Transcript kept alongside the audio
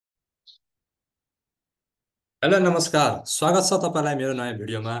Hello नमस्कार, स्वागत छ तपाईँलाई मेरो नयाँ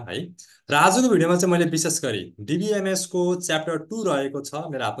भिडियोमा है। र आजको भिडियोमा चाहिँ मैले विशेष गरी डिबिएमएस को च्याप्टर 2 रहेको छ,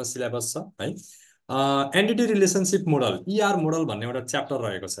 मेरो आफ्नो सिलेबस छ है। Entity relationship model ER model भन्ने एउटा च्याप्टर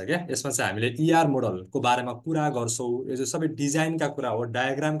रहेको छ क्या। यसमा चाहिँ हामीले इआर मोडलको बारेमा कुरा गर्छौँ। यो चाहिँ सबै डिजाइनका कुरा हो,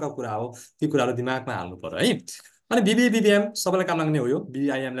 डायग्रामका कुरा हो, ती कुराहरू दिमागमा हाल्नु पर्यो है। अनि बिबिए बिबिएम सबैलाई काम लाग्ने हो, यो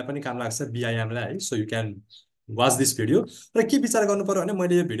बिआइएमलाई पनि काम लाग्छ, बिआइएमलाई है। So you can watch this video. र के विचार गर्नु पर्यो भने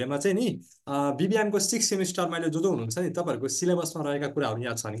मैले यो भिडियोमा चाहिँ नि बिबिएमको 6 सेमिस्टर मैले जो हुनुहुन्छ नि तपाईँहरूको सिलेबसमा रहेका कुराहरू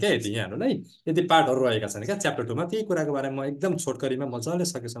यहाँ छन् क्या। यति यहाँहरूलाई यति पार्टहरू रहेका छन् क्या च्याप्टर 2मा। त्यही कुराको बारेमा म एकदम छोटकरीमा मजाले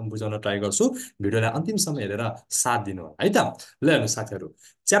सकेसम्म बुझाउन ट्राई गर्छु। भिडियोलाई अन्तिमसम्म हेरेर साथ दिनु है त। ल हेर्नु साथीहरू,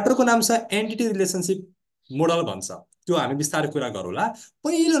 च्याप्टरको नाम छ एन्टिटी रिलेसनसिप मोडल भन्छ। त्यो हामी बिस्तारै कुरा गरौँला।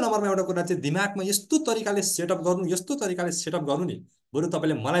 पहिलो नम्बरमा एउटा कुरा चाहिँ दिमागमा यस्तो तरिकाले सेटअप गर्नु, यस्तो तरिकाले सेटअप गर्नु नि, बरु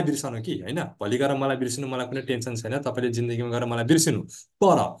तपाईँले मलाई बिर्सनु कि होइन, भोलि गएर मलाई बिर्सिनु, मलाई कुनै टेन्सन छैन। तपाईँले जिन्दगीमा गएर मलाई बिर्सिनु,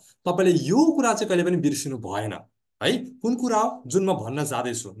 तर तपाईँले यो कुरा चाहिँ कहिले पनि बिर्सिनु भएन है। कुन कुरा हो जुन म भन्न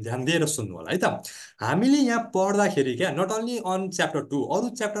जाँदैछु, ध्यान दिएर सुन्नु होला है त। हामीले यहाँ पढ्दाखेरि क्या, नट ओन्ली अन च्याप्टर 2, अरू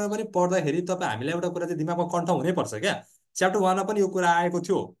च्याप्टरमा पनि पढ्दाखेरि तपाईँ हामीलाई एउटा कुरा चाहिँ दिमागमा कन्ठ हुनैपर्छ क्या। च्याप्टर 1मा पनि यो कुरा आएको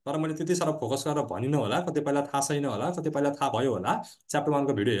थियो, तर मैले त्यति साह्रो फोकस गरेर भनिनँ होला, कतिपयलाई थाहा छैन होला, कतिपयलाई थाहा भयो होला। च्याप्टर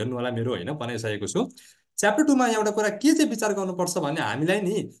 1को भिडियो हेर्नु होला मेरो, होइन, बनाइसकेको छु। च्याप्टर 2मा एउटा कुरा के चाहिँ विचार गर्नुपर्छ भने हामीलाई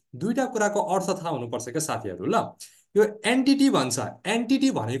नि दुईटा कुराको अर्थ थाहा हुनुपर्छ क्या साथीहरू। ल, यो एन्टिटी भन्छ,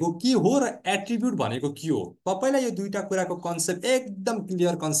 एन्टिटी भनेको के हो र एट्रिब्युट भनेको के हो, तपाईँलाई यो दुईटा कुराको कन्सेप्ट एकदम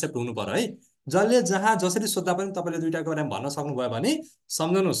क्लियर कन्सेप्ट हुनु पर्यो है। जसले जहाँ जसरी सोद्धा पनि तपाईँले दुईटाको बारेमा भन्न सक्नुभयो भने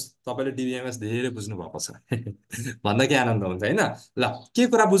सम्झनुहोस् तपाईँले डिबिएमएस धेरै बुझ्नु भएको छ भन्दा के आनन्द हुन्छ होइन। ल, के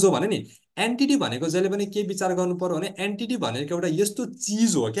कुरा बुझ्यो भने नि, एन्टिटी भनेको जहिले पनि के विचार गर्नु पर्यो भने एन्टिटी भनेको एउटा यस्तो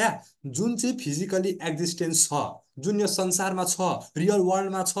चिज हो क्या जुन चाहिँ फिजिकली एक्जिस्टेन्स छ, जुन यो संसारमा छ, रियल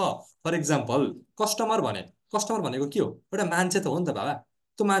वर्ल्डमा छ। फर इक्जाम्पल कस्टमर भने, कस्टमर भनेको के हो, एउटा मान्छे त हो नि त बाबा।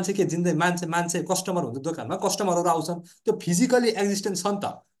 त्यो मान्छे के जिन्दै मान्छे मान्छे कस्टमर हुन्छ, दोकानमा कस्टमरहरू आउँछन्, त्यो फिजिकली एक्जिस्टेन्स छ नि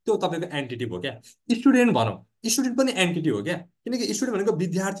त, त्यो तपाईँको एन्टिटी हो क्या। स्टुडेन्ट भनौँ, स्टुडेन्ट पनि एन्टिटी हो क्या, किनकि स्टुडेन्ट भनेको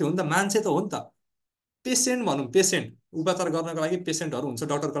विद्यार्थी हो नि त, मान्छे त हो नि त। पेसेन्ट भनौँ, पेसेन्ट उपचार गर्नको लागि पेसेन्टहरू हुन्छ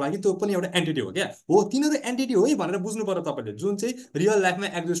डक्टरको लागि, त्यो पनि एउटा एन्टिटी हो क्या। हो, तिनीहरू एन्टिटी हो है भनेर बुझ्नु पर्यो तपाईँले, जुन चाहिँ रियल लाइफमा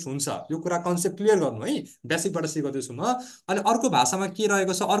एक्जिस्ट हुन्छ। यो कुरा कन्सेप्ट क्लियर गर्नु है, बेसिकबाट सिकाउँदैछु म। अनि अर्को भाषामा के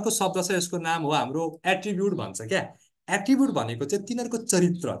रहेको छ, अर्को शब्द छ, यसको नाम हो हाम्रो एट्रिब्युट भन्छ क्या। एट्रिब्युट भनेको चाहिँ तिनीहरूको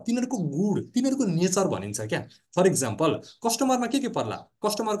चरित्र, तिनीहरूको गुण, तिनीहरूको नेचर भनिन्छ क्या। फर इक्जाम्पल कस्टमरमा के पर्ला,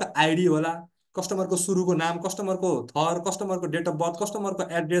 कस्टमरको आइडी होला, कस्टमरको सुरुको नाम, कस्टमरको थर, कस्टमरको date of birth, कस्टमरको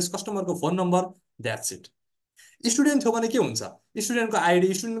address, कस्टमरको phone number, that's it. Student थियो भने के हुन्छ, स्टुडेन्टको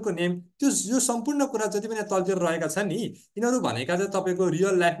आइडी, स्टुडेन्टको नेम, त्यो यो सम्पूर्ण कुरा जति पनि तल्तिर रहेका छन् नि, यिनीहरू भनेका चाहिँ तपाईँको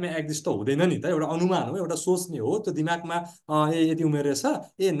रियल लाइफमा एक्जिस्ट त हुँदैन नि त, एउटा अनुमान हो, एउटा सोच्ने हो। त्यो दिमागमा ए यति उमेर रहेछ,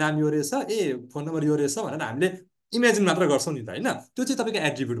 ए नाम यो रहेछ, ए फोन नम्बर यो रहेछ भनेर हामीले इमेजिन मात्र गर्छौँ नि त, होइन। त्यो चाहिँ तपाईँको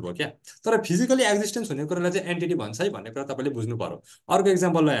एट्रिब्युट भयो क्या। तर फिजिकली एक्जिस्टेन्स हुने कुरालाई चाहिँ एन्टिटी भन्छ है भन्ने कुरा तपाईँले बुझ्नु पर्यो। अर्को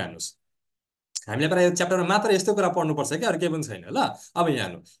इक्जाम्पल लैहाल्नुहोस्, हामीले प्रायः यो च्याप्टरमा मात्र यस्तो कुरा पढ्नुपर्छ क्या, अरू केही पनि छैन। ल, अब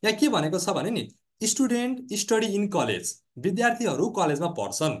यहाँ हेर्नु, यहाँ के भनेको छ भने नि, स्टुडेन्ट स्टडी इन कलेज, विद्यार्थीहरू कलेजमा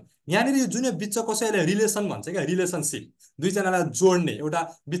पढ्छन्। यहाँनिर यो जुन बिचको छ यसलाई रिलेसन भन्छ क्या, रिलेसनसिप, दुईजनालाई जोड्ने एउटा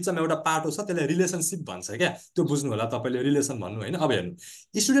बिचमा एउटा पाटो छ, त्यसलाई रिलेसनसिप भन्छ क्या। त्यो बुझ्नु होला तपाईँले, रिलेसन भन्नु होइन। अब हेर्नु,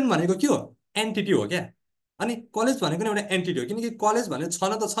 स्टुडेन्ट भनेको के हो, एन्टिटी हो क्या। अनि कलेज भनेको नि एउटा एन्टिटी हो, किनकि कलेज भने छ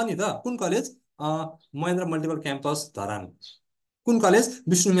न त, छ नि त। कुन college, Mahendra multiple campus Dharan. कुन college,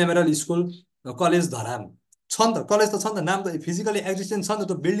 Vishnu memorial school college Dharan. छ नि त, कलेज त छ नि त, नाम त फिजिकली एक्जिस्टेन्स छ नि त,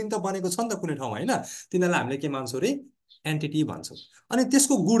 त्यो बिल्डिङ त बनेको छ नि त कुनै ठाउँमा, होइन। तिनीहरूलाई हामीले के मान्छौँ अरे, एन्टिटी भन्छौँ। अनि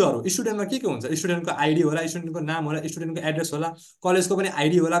त्यसको गुणहरू, स्टुडेन्टमा के हुन्छ, स्टुडेन्टको आइडी होला, स्टुडेन्टको नाम होला, स्टुडेन्टको एड्रेस होला, कलेजको पनि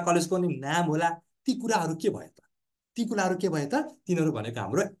आइडी होला, कलेजको पनि नाम होला। ती कुराहरू के भयो त, ती कुराहरू के भयो त, तिनीहरू भनेको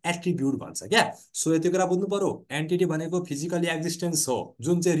हाम्रो एट्रिब्युट भन्छ क्या। सो यति कुरा बुझ्नु पर्यो, एन्टिटी भनेको फिजिकली एक्जिस्टेन्स हो,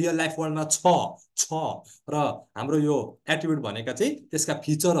 जुन चाहिँ रियल लाइफ वर्ल्डमा छ र हाम्रो यो एट्रिब्युट भनेका चाहिँ त्यसका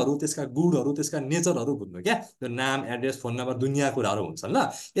फिचरहरू, त्यसका गुणहरू, त्यसका नेचरहरू बुझ्नु क्या। त्यो नाम, एड्रेस, फोन नम्बर, दुनियाँ कुराहरू हुन्छन्।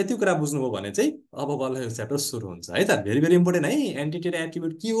 ल, यति कुरा बुझ्नुभयो भने चाहिँ अब बल्ल यो च्याप्टर सुरु हुन्छ है त। भेरी भेरी इम्पोर्टेन्ट है, एन्टिटी र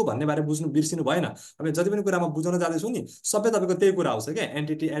एट्रिब्युट के हो भन्ने बारे बुझ्नु बिर्सिनु भएन। अब जति पनि कुरा म बुझाउन जाँदैछु नि, सबै तपाईँको त्यही कुरा आउँछ क्या,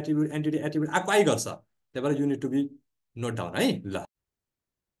 एन्टिटी एट्रिब्युट आएको गर्छ। त्यही भएर unit to be note down है। ल,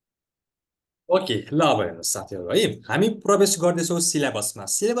 ओके, ल अब हेर्नुहोस् साथीहरू है, हामी प्रवेश गर्दैछौँ सिलेबसमा।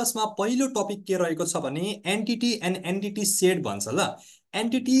 सिलेबसमा पहिलो टपिक के रहेको छ भने एन्टिटी एन्ड एन्टिटी सेट भन्छ। ल,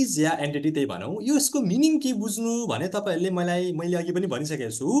 एन्टिटिज या एन्टिटी त्यही भनौँ, यो यसको मिनिङ के बुझ्नु भने तपाईँहरूले मैले अघि पनि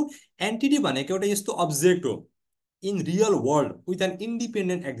भनिसकेको छु, एन्टिटी भनेको एउटा यस्तो अब्जेक्ट हो in real world with an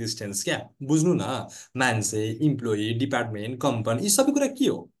independent existence क्या। बुझ्नु न, मान्छे, इम्प्लोइ, डिपार्टमेन्ट, कम्पनी, यी सबै कुरा के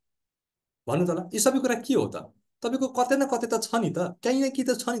हो भन्नु त। ल, यी सबै कुरा के हो त, तपाईँको कतै न कतै त छ नि त, कहीँ न कहीँ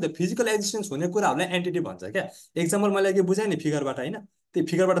त छ नि त। फिजिकल एक्जिस्टेन्स हुने कुराहरूलाई एन्टिटी भन्छ क्या। एक्जाम्पल मैले अघि बुझाएँ नि फिगरबाट, होइन। त्यही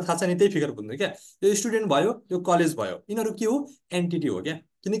फिगरबाट थाहा छ नि, त्यही फिगर बुझ्नु क्या। यो स्टुडेन्ट भयो, यो कलेज भयो, यिनीहरू के हो, एन्टिटी हो क्या,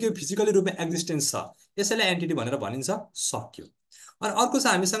 किनकि यो फिजिकली रूपमा एक्जिस्टेन्स छ, यसैले एन्टिटी भनेर भनिन्छ। सक्यो। अनि अर्को छ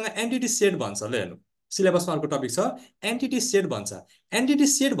हामीसँग एन्टिटी सेट भन्छ। ल हेर्नु, सिलेबसमा अर्को टपिक छ एन्टिटी सेट भन्छ। एन्टिटी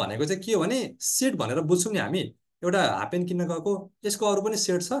सेट भनेको चाहिँ के हो भने, सेट भनेर बुझ्छौँ नि हामी, एउटा हाफ प्यान्ट किन्न गएको यसको अरू पनि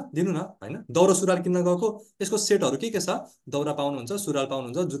सेट छ, दिनु न होइन। दौरा सुरुवाल किन्न गएको यसको सेटहरू के छ, दौरा पाउनुहुन्छ, सुरुवाल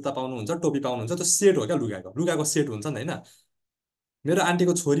पाउनुहुन्छ, जुत्ता पाउनुहुन्छ, टोपी पाउनुहुन्छ, त्यो सेट हो क्या। लुगाको लुगाको सेट हुन्छ नि होइन। मेरो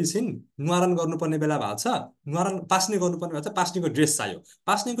आन्टीको छोरी छिन्, न्वारन गर्नुपर्ने बेला भएको छ, न्वारन पास्ने गर्नुपर्ने भएको छ, पास्नेको ड्रेस चाहियो।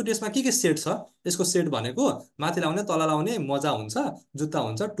 पास्नेको ड्रेसमा के सेट छ, यसको सेट भनेको माथि लाउने तल लाउने मोजा हुन्छ, जुत्ता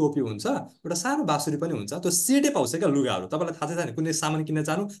हुन्छ, टोपी हुन्छ, एउटा सानो बाँसुरी पनि हुन्छ, त्यो सेटै पाउँछ क्या लुगाहरू। तपाईँलाई थाहा छैन कुनै सामान किन्न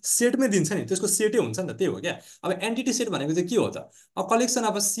जानु सेटमै दिन्छ नि, त्यसको सेटै हुन्छ नि त, त्यही हो क्या। अब एन्टिटी सेट भनेको चाहिँ के हो त, अब collection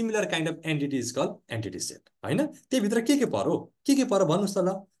of similar kind of entity is call entity set होइन। त्यहीभित्र के पर्यो, के पर्यो भन्नुहोस् त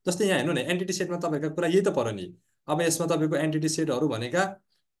ल। जस्तै यहाँ हेर्नु न, एन्टिटी सेटमा तपाईँको कुरा यही त पर्यो नि। अब यसमा तपाईँको एन्टिटी सेटहरू भनेका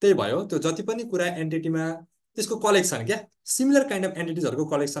त्यही भयो, त्यो जति पनि कुरा एन्टिटीमा त्यसको कलेक्सन क्या, सिमिलर काइन्ड अफ एन्टिटिजहरूको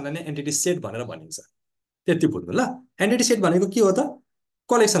कलेक्सनलाई नै एन्टिटी सेट भनेर भनिन्छ। त्यति बुझ्नु ल। एन्टिटी सेट भनेको के हो त,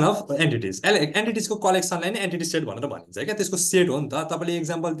 कलेक्सन अफ एन्टिटिज, एन्टिटिजको कलेक्सनलाई नै एन्टिटी सेट भनेर भनिन्छ क्या, त्यसको सेट हो नि त। तपाईँले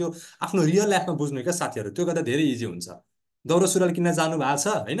इक्जाम्पल त्यो आफ्नो रियल लाइफमा बुझ्नु क्या साथीहरू, त्यो गर्दा धेरै इजी हुन्छ। दौरा सुरुवाल किन्न जानु भएको छ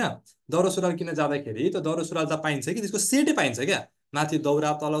होइन, दौरा सुरुवाल किन्न जाँदाखेरि त्यो दौरा सुरुवाल त पाइन्छ कि त्यसको सेटै पाइन्छ क्या, माथि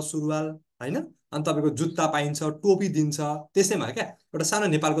दौरा तल सुरुवाल होइन। अनि तपाईँको जुत्ता पाइन्छ, टोपी दिन्छ, त्यसैमा क्या एउटा सानो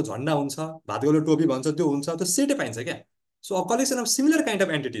नेपालको झन्डा हुन्छ, भातगोलो टोपी भन्छ, त्यो हुन्छ, त्यो सेटै पाइन्छ क्या। So a collection of similar kind of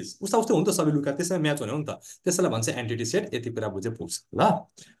entities, उस्ता उस्तै हो नि त सबै लुगा, त्यसैमा म्याच हुने हो नि त, त्यसैलाई भन्छ एन्टिटी सेट। यति कुरा बुझे पुग्छ ल।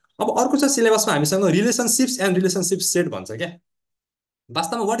 अब अर्को छ सिलेबसमा हामीसँग रिलेसनसिप्स एन्ड रिलेसनसिप सेट भन्छ क्या।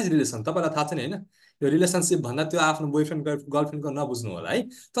 वास्तवमा वाट इज रिलेसन तपाईँलाई थाहा छैन होइन। यो रिलेसनसिप भन्दा त्यो आफ्नो बोयफ्रेन्ड गर्लफ्रेन्डको नबुझ्नु होला है,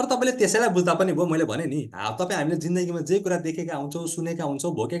 तर तपाईँले त्यसैलाई बुझ्दा पनि भयो। मैले भने नि, तपाईँ हामीले जिन्दगीमा जे कुरा देखेका हुन्छौँ, सुनेका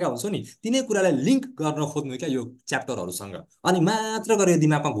हुन्छौँ, भोगेका हुन्छौँ नि, तिनै कुरालाई लिङ्क गर्न खोज्नु क्या यो च्याप्टरहरूसँग, अनि मात्र गरेर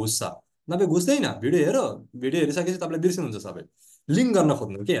दिमागमा घुस्छ। नभए घुस्दैन। भिडियो हेर, भिडियो हेरिसकेपछि तपाईँले बिर्सिनुहुन्छ सबै, लिङ्क गर्न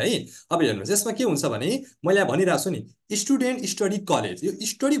खोज्नु के है। अब हेर्नुहोस् यसमा के हुन्छ भने, मैले भनिरहेको छु नि, स्टुडेन्ट स्टडी कलेज, यो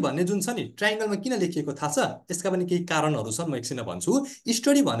स्टडी भन्ने जुन छ नि ट्राइङ्गलमा किन लेखिएको थाहा छ, यसका पनि केही कारणहरू छन्, म एकछिन भन्छु।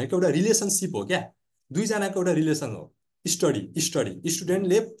 स्टडी भनेको एउटा रिलेसनसिप हो क्या, दुईजनाको एउटा रिलेसन हो। स्टडी स्टडी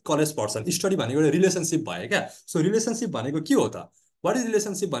स्टुडेन्टले कलेज पढ्छन्, स्टडी भनेको एउटा रिलेसनसिप भयो क्या। सो रिलेसनसिप भनेको के हो त, वाट इज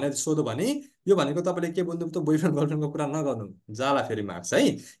रिलेसनसिप भनेर सोध्यो भने, यो भनेको तपाईँले के बुझ्नु, त बोयफ्रेन्ड गर्लफ्रेन्डको कुरा नगर्नु, जाला फेरि मार्क्स है।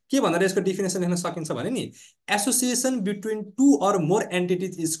 के भनेर यसको डिफिनेसन लेख्न सकिन्छ भने नि, association between two or more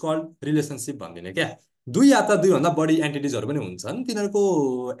entities is called relationship भनिदिने क्या। दुई या त दुईभन्दा बढी एन्टिटिजहरू पनि हुन्छन्, तिनीहरूको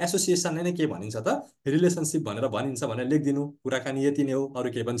एसोसिएसनलाई नै के भनिन्छ त, रिलेसनसिप भनेर भनिन्छ भनेर लेखिदिनु। कुराकानी यति नै हो, अरू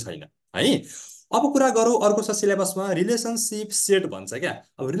केही पनि छैन है। अब कुरा गरौँ अर्को छ सिलेबसमा रिलेसनसिप सेट भन्छ क्या।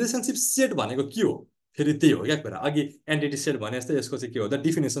 अब रिलेसनसिप सेट भनेको के हो, फेरि त्यही हो क्या कुरा, अघि एन्टिटी सेट भने जस्तै यसको चाहिँ के हो त,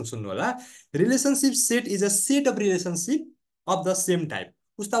 डिफिनेसन सुन्नु होला। Relationship set is a set of relationship of the same type,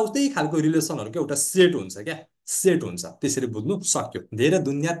 उस्ता उस्तै खालको रिलेसनहरूको एउटा सेट हुन्छ क्या, सेट हुन्छ। त्यसरी बुझ्नु सक्यो, धेरै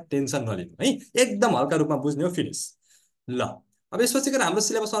दुनियाँ टेन्सन नलिनु है, एकदम हल्का रूपमा बुझ्ने हो, फिनिस ल। अब यसपछि गएर हाम्रो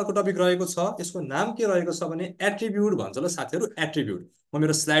सिलेबसमा अर्को टपिक रहेको छ, यसको नाम के रहेको छ भने एट्रिब्युट भन्छ। ल साथीहरू, एट्रिब्युट, म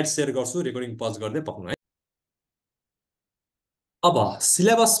मेरो स्लाइड सेयर गर्छु, रेकर्डिङ पज गर्दै पक्नु है। अब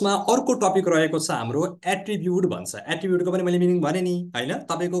सिलेबसमा अर्को टपिक रहेको छ हाम्रो एट्रिब्युट भन्छ। एट्रिब्युटको पनि मैले मिनिङ भने नि होइन,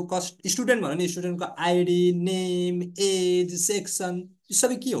 तपाईँको कस्ट स्टुडेन्ट भन्यो नि, स्टुडेन्टको आइडी, नेम, एज, सेक्सन, यो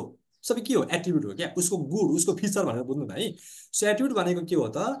सबै के हो, सबै के हो, एट्रिब्युट हो क्या। उसको गुड, उसको फिचर भनेर बुझ्नु न है। सो एट्रिब्युट भनेको के हो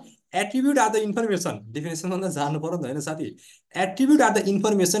त, attribute are the information, definition भन्दा जानु पर्यो नि त होइन साथी। Attribute are the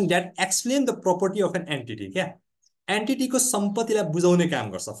information that explain the property of an entity क्या, एन्टिटीको सम्पत्तिलाई बुझाउने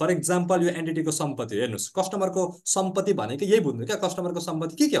काम गर्छ। फर इक्जाम्पल यो एन्टिटीको सम्पत्ति हेर्नुहोस्, कस्टमरको सम्पत्ति भनेको यही बुझ्नु क्या, कस्टमरको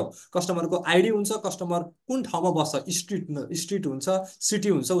सम्पत्ति के हो, कस्टमरको आइडी हुन्छ, कस्टमर कुन ठाउँमा बस्छ, स्ट्रिट हुन्छ, सिटी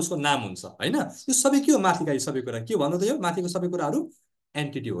हुन्छ, उसको नाम हुन्छ होइन। यो सबै के हो, माथिका यी सबै कुरा के हो भन्नु त, यो माथिको सबै कुराहरू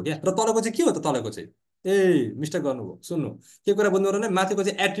एन्टिटी हो क्या। र तलको चाहिँ के हो त, तलको चाहिँ ए मिस्टेक गर्नुभयो, सुन्नु के कुरा बुझ्नु पर्यो भने, माथिको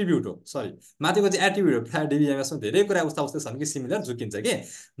चाहिँ एट्रिब्युट हो, सरी माथिको चाहिँ एट्रिब्युट हो। प्रायः डिबिएमएसमा धेरै कुरा उस्ता उस्तै छन् कि सिमिलर झुकिन्छ कि,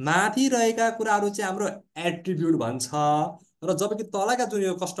 माथि रहेका कुराहरू चाहिँ हाम्रो एट्रिब्युट भन्छ, र जबकि तलका जुन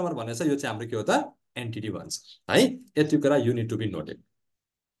यो कस्टमर भनेको छ यो चाहिँ हाम्रो के हो त, एन्टिटी भन्छ है। यति कुरा unit to be noted.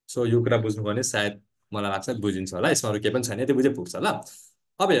 So यो कुरा बुझ्नु भने सायद मलाई लाग्छ बुझिन्छ होला, यसमा अरू केही पनि छैन, यति बुझे पुग्छ ल।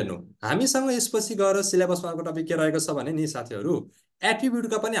 अब हेर्नु, हामीसँग यसपछि गएर सिलेबसमा अर्को टपिक के रहेको छ भने नि साथीहरू,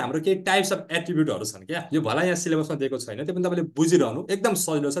 एट्रिब्युटका पनि हाम्रो केही टाइप्स अफ एट्रिब्युटहरू छन् क्या। यो भला यहाँ सिलेबसमा दिएको छैन, त्यो पनि तपाईँले बुझिरहनु, एकदम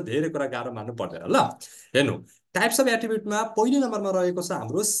सजिलो छ, धेरै कुरा गाह्रो मान्नु पर्दैन ल। हेर्नु, टाइप्स अफ एट्रिब्युटमा पहिलो नम्बरमा रहेको छ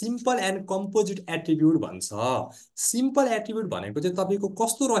हाम्रो सिम्पल एन्ड कम्पोजिट एट्रिब्युट भन्छ। सिम्पल एट्रिब्युट भनेको चाहिँ तपाईँको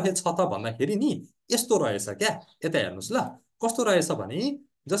कस्तो रहेछ त भन्दाखेरि नि, यस्तो रहेछ क्या। यता हेर्नुहोस् ल, कस्तो रहेछ भने,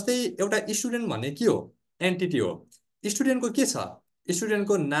 जस्तै एउटा स्टुडेन्ट भन्ने के हो, एन्टिटी हो। स्टुडेन्टको के छ,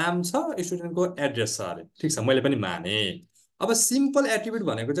 स्टुडेन्टको नाम छ, स्टुडेन्टको एड्रेस छ, अरे ठिक छ, मैले पनि माने। अब सिम्पल एट्रिब्युट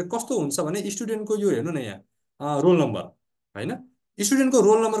भनेको चाहिँ कस्तो हुन्छ भने स्टुडेन्टको यो हेर्नु न यहाँ रोल नम्बर होइन, स्टुडेन्टको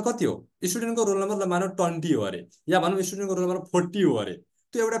रोल नम्बर कति हो, स्टुडेन्टको रोल नम्बर मानव 20 हो अरे, या भनौँ स्टुडेन्टको रोल नम्बर 40 हो अरे,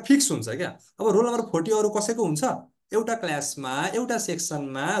 त्यो एउटा फिक्स हुन्छ क्या। अब रोल नम्बर 40 अरू कसैको हुन्छ, एउटा क्लासमा एउटा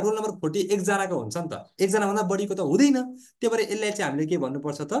सेक्सनमा रोल नम्बर 40 एकजनाको हुन्छ नि त, एकजनाभन्दा बढीको त हुँदैन। त्यही भएर यसलाई चाहिँ हामीले के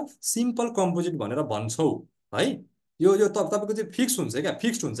भन्नुपर्छ त, सिम्पल कम्पोजिट भनेर भन्छौँ है। यो तपाईँको चाहिँ फिक्स हुन्छ क्या,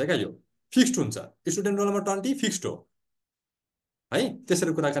 फिक्स्ड हुन्छ क्या, यो फिक्स्ड हुन्छ। स्टुडेन्ट रोल नम्बर 20 फिक्स्ड हो है,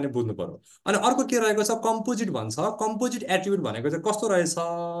 त्यसरी कुराकानी बुझ्नु पर्यो। अनि अर्को के रहेको छ, कम्पोजिट भन्छ। कम्पोजिट एट्रिब्युट भनेको चाहिँ कस्तो रहेछ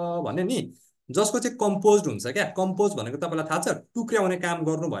भने नि, जसको चाहिँ कम्पोज हुन्छ क्या। कम्पोज भनेको तपाईँलाई थाहा छ, टुक्र्याउने काम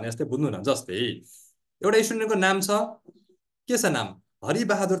गर्नु भने जस्तै बुझ्नु न। जस्तै एउटा स्टुडेन्टको नाम छ, के छ नाम,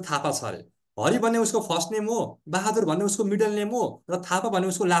 हरिबहादुर थापा छ अरे। हरि भन्ने उसको फर्स्ट नेम हो, बहादुर भन्ने उसको मिडल नेम हो, र थापा भन्ने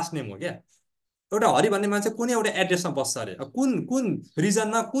उसको लास्ट नेम हो क्या। एउटा हरि भन्ने मान्छे कुनै एउटा एड्रेसमा बस्छ अरे, कुन कुन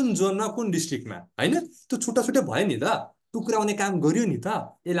रिजनमा, कुन जोनमा, कुन डिस्ट्रिक्टमा, होइन त्यो छुट्टा छुट्टै भयो नि त, टुक्राउने काम गर्यो नि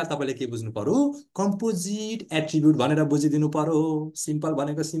त। यसलाई तपाईँले के बुझ्नु पर्यो, कम्पोजिट एट्रिब्युट भनेर बुझिदिनु पर्यो। सिम्पल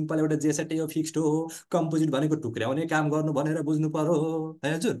भनेको सिम्पल एउटा जेसटै हो, फिक्स्ड हो। कम्पोजिट भनेको टुक्राउने काम गर्नु भनेर बुझ्नु पर्यो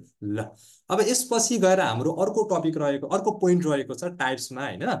है हजुर। ल अब यसपछि गएर हाम्रो अर्को टपिक रहेको, अर्को पोइन्ट रहेको छ टाइप्समा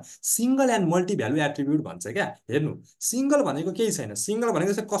होइन, single and multi value attribute भन्छ क्या। हेर्नु, सिङ्गल भनेको केही छैन, सिङ्गल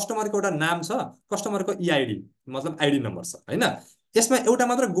भनेको चाहिँ कस्टमरको एउटा नाम छ, कस्टमरको इआइडी मतलब आइडी नम्बर छ होइन। यसमा एउटा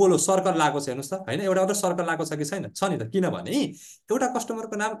मात्र गोल हो, सर्कल लागेको छ हेर्नुहोस् त होइन, एउटा मात्र सर्कल लागेको छ कि छैन, छ नि त। किनभने एउटा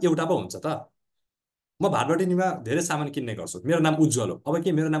कस्टमरको नाम एउटा पो हुन्छ त। म भाटबटिनीमा धेरै सामान किन्ने गर्छु, मेरो नाम उज्जवल हो, अब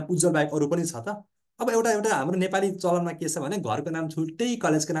के मेरो नाम उज्जवल बाहेक अरू पनि छ त। अब एउटा एउटा हाम्रो नेपाली चलनमा के छ भने, घरको नाम छुट्टै,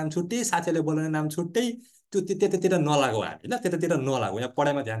 कलेजको नाम छुट्टै, साथीहरूले बोलाउने नाम छुट्टै, त्यो त्यतातिर नलागौ हामी ल, त्यतातिर नलागौ, यहाँ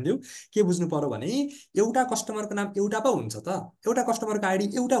पढाइमा ध्यान दिउँ। के बुझ्नु पर्यो भने एउटा कस्टमरको नाम एउटा पो हुन्छ त, एउटा कस्टमरको आइडी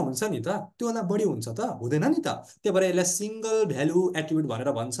एउटा हुन्छ नि त, त्योभन्दा बढी हुन्छ त, हुँदैन नि त। त्यही भएर यसलाई सिङ्गल भ्यालु एट्रिब्युट भनेर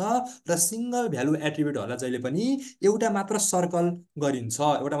भन्छ। र सिङ्गल भ्यालु एट्रिब्युटहरूलाई जहिले पनि एउटा मात्र सर्कल गरिन्छ,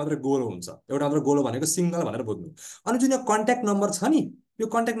 एउटा मात्र गोलो हुन्छ, एउटा मात्र गोलो भनेको सिङ्गल भनेर बुझ्नु। अनि जुन यो कन्ट्याक्ट नम्बर छ नि, यो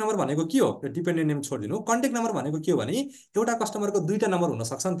कन्ट्याक्ट नम्बर भनेको के हो, यो डिपेन्डेन्ट नेम छोडिदिनु। कन्ट्याक्ट नम्बर भनेको के हो भने, एउटा कस्टमरको दुईटा नम्बर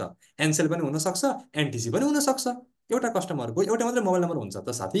हुनसक्छ नि त, एनसेल पनि हुनसक्छ, एनटिसी पनि हुनसक्छ। एउटा कस्टमरको एउटा मात्रै मोबाइल नम्बर हुन्छ त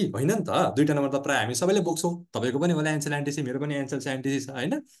साथी, होइन नि त। दुईटा नम्बर त प्रायः हामी सबैले बोक्छौँ, तपाईँको पनि होला एनसेल एनटिसी, मेरो पनि एनसेल एनटिसी छ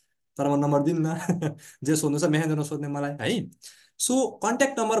होइन, तर म नम्बर दिन्न। जे सोध्नु छ मेसेन्जर नसोध्ने मलाई है। सो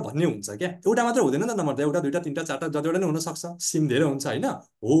कन्ट्याक्ट नम्बर भन्ने हुन्छ क्या, एउटा मात्र हुँदैन नि त नम्बर त, एउटा दुईटा तिनवटा चारवटा जतिवटा नै हुनसक्छ, सिम धेरै हुन्छ होइन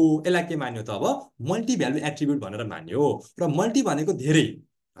हो। यसलाई के मान्यो त अब, मल्टी भ्यालु एट्रिब्युट भनेर मान्यो। र मल्टी भनेको धेरै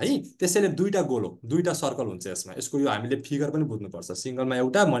है, त्यसैले दुईटा गोलो, दुईटा सर्कल हुन्छ यसमा। यसको यो हामीले फिगर पनि बुझ्नुपर्छ, सिङ्गलमा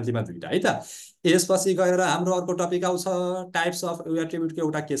एउटा, मल्टीमा दुईटा है त। यसपछि गएर हाम्रो अर्को टपिक आउँछ, टाइप्स अफ एट्रिब्युटको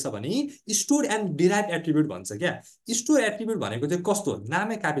एउटा के छ भने, स्टोर एन्ड डिराइभ एट्रिब्युट भन्छ क्या। स्टोर एट्रिब्युट भनेको चाहिँ कस्तो,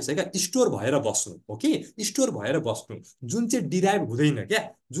 नामै काफी छ क्या, स्टोर भएर बस्नु हो कि, स्टोर भएर बस्नु, जुन चाहिँ डिराइभ हुँदैन क्या,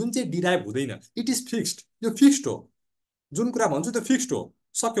 जुन चाहिँ डिराइभ हुँदैन, इट इज फिक्स्ड, यो फिक्स्ड हो। जुन कुरा भन्छु त्यो फिक्स्ड हो,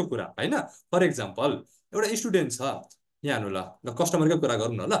 सक्यो कुरा होइन। फर इक्जाम्पल एउटा स्टुडेन्ट छ, यहाँ हेर्नु ल, कस्टमरकै कुरा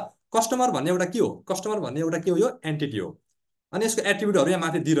गरौँ न ल। कस्टमर भन्ने एउटा के हो, कस्टमर भन्ने एउटा के हो, यो एन्टिटी हो। अनि यसको एट्रिब्युटहरू यहाँ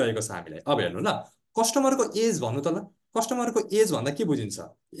माथि दिइरहेको छ हामीलाई। अब हेर्नु ल, कस्टमरको एज भन्नु त ल, कस्टमरको एज भन्दा के बुझिन्छ,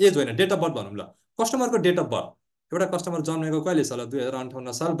 एज होइन डेट अफ बर्थ भनौँ ल। कस्टमरको डेट अफ बर्थ, एउटा कस्टमर जन्मेको कहिले छ ल, 2058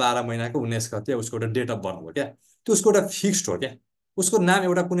 साल 12 महिनाको 19 गते, उसको एउटा डेट अफ बर्थ हो क्या। त्यो उसको एउटा फिक्स्ड हो क्या। उसको नाम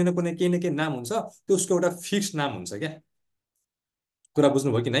एउटा कुनै न कुनै केही न केही नाम हुन्छ, त्यो उसको एउटा फिक्स्ड नाम हुन्छ क्या। कुरा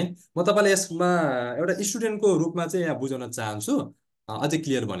बुझ्नुभयो कि नै। म तपाईँलाई यसमा एउटा स्टुडेन्टको रूपमा चाहिँ यहाँ बुझाउन चाहन्छु, अझै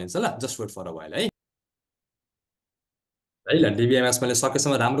क्लियर भनिन्छ ल, just wait for a while है। है ल, डिबिएमएस मैले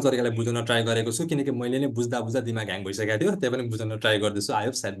सकेसम्म राम्रो तरिकाले बुझाउन ट्राई गरेको छु, किनकि मैले नै बुझ्दा बुझ्दा दिमाग ह्याङ भइसकेको थियो, त्यही पनि बुझाउन ट्राई गर्दैछु,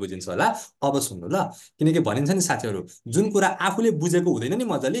 आयो सायद बुझिन्छ होला। अब सुन्नु ल, किनकि भनिन्छ नि साथीहरू, जुन कुरा आफूले बुझेको हुँदैन नि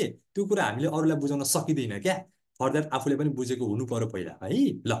मजाले, त्यो कुरा हामीले अरूलाई बुझाउन सकिँदैन क्या। फर्दर आफूले पनि बुझेको हुनु पर्यो पहिला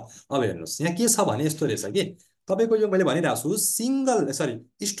है। ल अब हेर्नुहोस्, यहाँ के छ भने यस्तो रहेछ कि, तपाईँको यो मैले भनिरहेको छु सिङ्गल सरी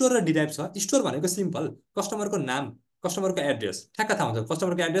स्टोर र डिराइभ छ। स्टोर भनेको सिम्पल, कस्टमरको नाम, कस्टमरको एड्रेस ठ्याक्क थाहा हुन्छ,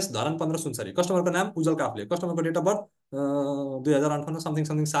 कस्टमरको एड्रेस धरान 15 सुनसरी, कस्टमरको नाम उज्जवल Kafle, कस्टमरको date of birth 2058 something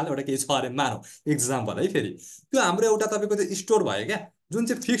something साल एउटा केही छ अरे मानौ, इक्जाम्पल है। फेरि त्यो हाम्रो एउटा तपाईँको चाहिँ स्टोर भयो क्या, जुन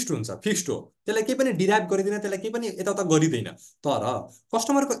चाहिँ फिक्स्ड हुन्छ, फिक्स्ड हो, त्यसलाई केही पनि डिराइभ गरिँदैन, त्यसलाई केही पनि यताउता गरिँदैन। तर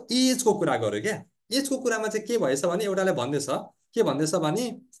कस्टमरको एजको कुरा गर्यो क्या, एजको कुरामा चाहिँ के भएछ भने, एउटाले भन्दैछ, के भन्दैछ भने,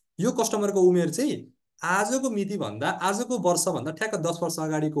 यो कस्टमरको उमेर चाहिँ आजको मिति भन्दा, आजको वर्षभन्दा ठ्याक्क 10 वर्ष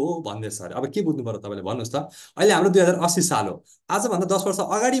अगाडिको हो भन्दैछ अरे। अब के बुझ्नु पर्यो तपाईँले भन्नुहोस् त, अहिले हाम्रो 2080 साल हो, आजभन्दा 10 वर्ष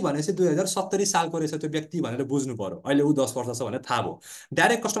अगाडि भनेपछि 2070 सालको रहेछ त्यो व्यक्ति भनेर बुझ्नु पर्यो। अहिले ऊ 10 वर्ष छ भनेर थाहा भयो।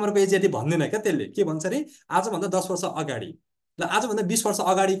 डाइरेक्ट कस्टमरको एज यति भन्दैन क्या, त्यसले के भन्छ अरे, आजभन्दा 10 वर्ष अगाडि, ल आजभन्दा 20 वर्ष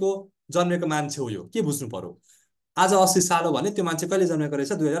अगाडिको जन्मेको मान्छे हो यो, के बुझ्नु पर्यो। आज 80 साल हो भने त्यो मान्छे कहिले जन्मेको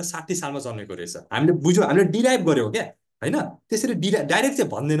रहेछ, 2060 सालमा जन्मेको रहेछ। हामीले बुझ्यौँ, हामीले डिराइभ गर्यो क्या होइन। त्यसरी डाइरेक्ट चाहिँ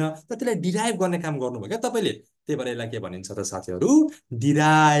भन्दैन, तर त्यसलाई डिराइभ गर्ने काम गर्नुभयो क्या तपाईँले। त्यही भएर यसलाई के भनिन्छ त साथीहरू,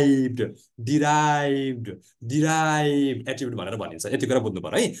 डिराइभ्ड डिराइभ्ड डिराइभ एट्रिब्युट भनेर भनिन्छ। यति कुरा बुझ्नु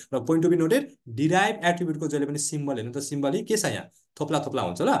पर्यो है। र point to be noted, derive एट्रिब्युटको जहिले पनि सिम्बल हेर्नु त, सिम्बल के छ यहाँ, थोप्ला थोप्ला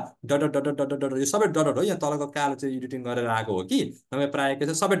हुन्छ ल, dot dot dot dot dot, यो सबै डट डट हो। यहाँ तलको कालो चाहिँ एडिटिङ गरेर आएको हो कि नभए प्रायः के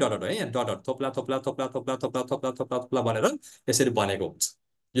छ, सबै डट डट हो है। यहाँ डट डट थोप्ला थोप्ला थोप्ला थोप्ला थोप्ला थोप्ला थोप्ला थोप्ला भनेर यसरी बनेको हुन्छ।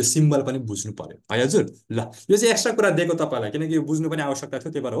 यो सिम्बल पनि बुझ्नु पर्यो है हजुर। ल यो चाहिँ एक्स्ट्रा कुरा दिएको तपाईँलाई, किनकि यो बुझ्नु पनि आवश्यकता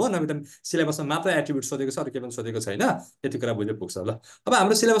थियो, त्यही भएर हो। नभए त सिलेबसमा मात्र एट्रिब्युट सोधेको छ, अरू केही पनि सोधेको छैन। यति कुरा बुझ्यो पुग्छ। ल अब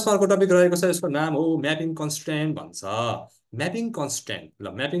हाम्रो सिलेबसमा अर्को टपिक रहेको छ, यसको नाम हो म्यापिङ कन्स्ट्रेन्ट भन्छ। म्यापिङ कन्स्ट्रेन्ट, ल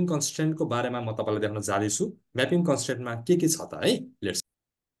म्यापिङ कन्स्ट्रेन्टको बारेमा म तपाईँलाई देखाउन जाँदैछु। म्यापिङ कन्स्ट्रेन्टमा के छ त है, लेट्स।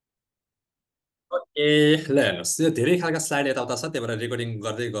 ए ल हेर्नुहोस्, यो धेरै खालका स्लाइड यताउता छ, त्यही भएर रेकर्डिङ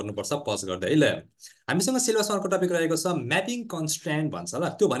गर्दै गर्नुपर्छ, पज गर्दै है। ल हामीसँग सिलेबसमा अर्को टपिक रहेको छ म्यापिङ कन्स्ट्रेन्ट भन्छ। ल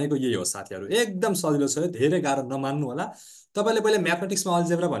त्यो भनेको यही हो साथीहरू, एकदम सजिलो छ, धेरै गाह्रो नमान्नु होला। तपाईँले पहिले म्याथमेटिक्समा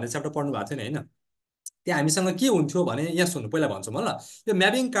अल्जेब्रा भन्ने च्याप्टर पढ्नु भएको थियो नि होइन, त्यहाँ हामीसँग के हुन्थ्यो भने, यहाँ सुन्नु पहिला भन्छु म ल, यो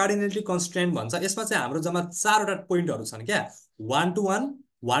म्यापिङ कार्डिनेलिटी कन्स्ट्रेन्ट भन्छ। यसमा चाहिँ हाम्रो जम्मा 4वटा पोइन्टहरू छन् क्या, one two one,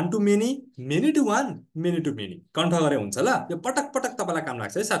 one two many, many two one, many two many. कण्ठ गरे हुन्छ ल, यो पटक पटक तपाईँलाई काम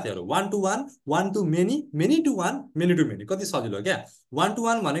लाग्छ है साथीहरू। One two many, many two one, many two many, कति सजिलो क्या। वान टू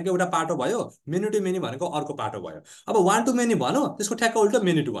वान भनेको एउटा पाटो भयो, मेनी टू मेनी भनेको अर्को पाटो भयो। अब वान टू मेनी भनौँ, त्यसको ठ्याक्क उल्टो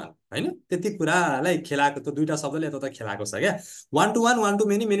मेनी टू वान होइन, त्यति कुरालाई खेलाएको, त्यो दुईटा शब्दले यता खेलाएको छ क्या। One two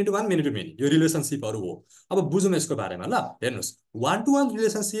many, many two one, many two many, यो रिलेसनसिपहरू हो। अब बुझौँ यसको बारेमा। ल हेर्नुहोस्, वान टू वान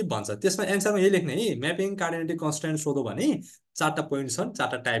रिलेसनसिप भन्छ, त्यसमा एन्सरमा यही लेख्ने है, म्यापिङ कार्डिनेलिटी कन्स्ट्रेन्ट सोधो भने 4टा पोइन्ट छन्,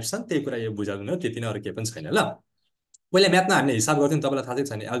 4टा टाइप छन्, त्यही कुरा यो बुझाउनु, त्यति नै, अरू केही पनि छैन। ल पहिला म्याथमा हामीले हिसाब गर्थ्यौँ, तपाईँलाई थाहा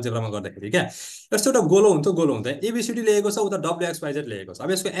छैन अल्जेब्रामा गर्दाखेरि क्या, यस्तो एउटा गोलो हुन्थ्यो, गोलो हुँदैन, एबिसिडी लेखेको छ, उता डब्लुएक्सवाइजेड लेखेको छ।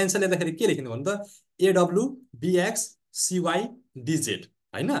 अब यसको एन्सर लेख्दाखेरि के लेखिनु भन्नु त, एडब्लु बिएक्स सिवाई डिजेड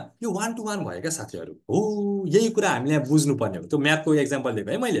होइन, यो वान टू वान भयो क्या साथीहरू हो। यही कुरा हामीले यहाँ बुझ्नुपर्ने हो। त्यो म्याथको एक्जाम्पल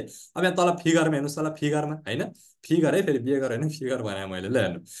दिएको है मैले। अब यहाँ तल फिगरमा हेर्नुहोस्, तल फिगरमा होइन, फिगर है, फेरि बिगर होइन, फिगर बनाएँ मैले। ल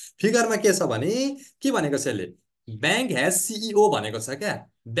हेर्नु, फिगरमा के छ भने, के भनेको छ यसले, ब्याङ्क हेज सिइओ भनेको छ क्या।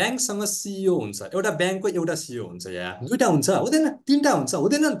 ब्याङ्कसँग सिइओ हुन्छ, एउटा ब्याङ्कको एउटा सिइओ हुन्छ, या दुईटा हुन्छ हुँदैन, तिनटा हुन्छ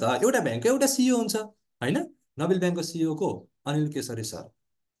हुँदैन नि त, एउटा ब्याङ्कको एउटा सिइओ हुन्छ होइन। नबिल ब्याङ्कको सिइओ को, अनिल केसरी सर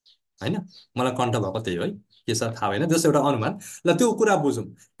होइन, मलाई कण्ठ भएको त्यही हो है, के सर थाहा भएन, जस्तो एउटा अनुमान। ल त्यो कुरा बुझौँ,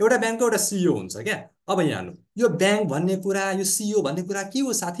 एउटा ब्याङ्कको एउटा सिइओ हुन्छ क्या। अब यहाँ हेर्नु, यो ब्याङ्क भन्ने कुरा, यो सिइओ भन्ने कुरा के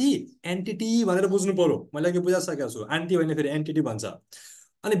हो साथी, एन्टिटी भनेर बुझ्नु पर्यो। मैले अघि बुझाइसकेको छु, आन्टी भने फेरि एन्टिटी भन्छ।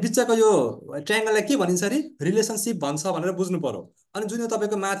 अनि बिचको यो ट्रायङ्गललाई के भनिन्छ अरे, रिलेसनसिप भन्छ भनेर बुझ्नु पर्यो। अनि जुन यो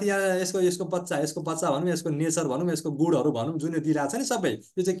तपाईँको माथि यहाँ यसको यसको बच्चा, यसको बच्चा भनौँ, यसको नेचर भनौँ, यसको गुणहरू भनौँ, जुन यो दिइरहेको छ नि सबै,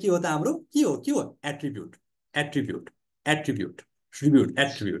 यो चाहिँ के हो त हाम्रो, के हो attribute, attribute attribute tribute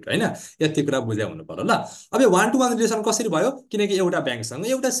attribute होइन। यति कुरा बुझ्या हुनु पर्यो। ल अब यो वान टू वान रिलेसन कसरी भयो, किनकि एउटा ब्याङ्कसँग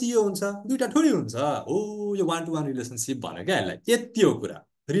एउटा सिइओ हुन्छ, दुईटा थोरै हुन्छ हो, यो वान टू वान रिलेसनसिप भन्यो क्या यसलाई। यति हो कुरा,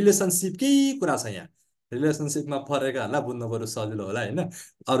 रिलेसनसिपकै कुरा छ यहाँ। रिलेसनसिपमा परेकाहरूलाई बुझ्नु पर्यो, सजिलो होला होइन,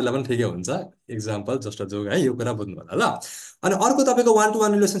 अरूलाई पनि ठिकै हुन्छ, इक्जाम्पल जस्ट जोग है, यो कुरा बुझ्नु होला। ल अनि अर्को तपाईँको वान टू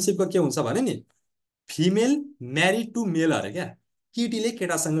वान रिलेसनसिपको के हुन्छ भने नि, फिमेल म्यारिड टु मेल अरे क्या, केटीले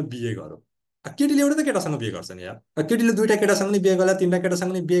केटासँग बिहे गरो। केटीले एउटा त केटासँग बिहे गर्छ नि यार, केटीले दुईटा केटासँग नि बिहे गर्ला, तिनवटा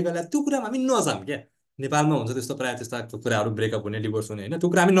केटासँग नि बिहे गर्ला, त्यो कुरा हामी नजाम क्या। नेपालमा हुन्छ त्यस्तो, प्रायः त्यस्ता कुराहरू, ब्रेकअप हुने, डिभोर्स हुने होइन, त्यो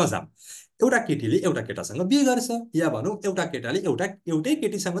कुरा हामी नजाम। एउटा केटीले एउटा केटासँग बिहे गर्छ, या भनौँ एउटा केटाले एउटै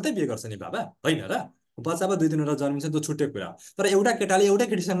केटीसँग त बिहे गर्छ नि बाबा, होइन र। बच्चा अब दुई तिनवटा जन्मिन्छ, त्यो छुट्टै कुरा हो, तर एउटा केटाले एउटै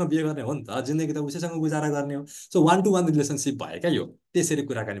केटीसँग बिहे गर्ने हो नि त, जिन्दगी त उसैसँग गुजारा गर्ने हो। So one two one relationship भयो क्या यो, त्यसरी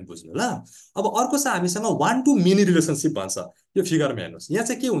कुराकानी बुझ्नु ल। अब अर्को छ हामीसँग वान टू मेनी रिलेसनसिप भन्छ। यो फिगरमा हेर्नुहोस्, यहाँ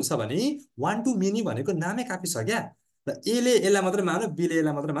चाहिँ के हुन्छ भने, वान टू मेनी भनेको नामै काफी छ क्या। र एले यसलाई मात्रै मानो, बीले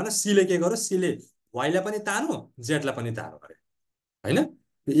यसलाई मात्रै मानो, सीले के गर्यो, सीले वाइलाई पनि तानो, जेडलाई पनि तानो अरे होइन।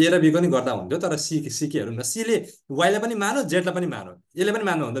 ए र बी पनि गर्दा हुन्थ्यो, तर सी के हेरौँ न, सीले वाइलाई पनि मानो, जेडलाई पनि मानो, यसले पनि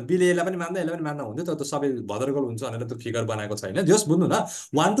मान्नु हुन्थ्यो, बीले यसलाई पनि मान्दा यसलाई पनि मान्नु हुन्थ्यो, तर सबै भदरगोल हुन्छ भनेर त्यो फिगर बनाएको छैन। जस बुझ्नु न,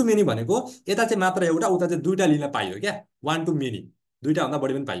 वान टू मेनी भनेको यता चाहिँ मात्र एउटा, उता चाहिँ दुईटा लिन पाइयो क्या, वान टू मेनी, दुईटा भन्दा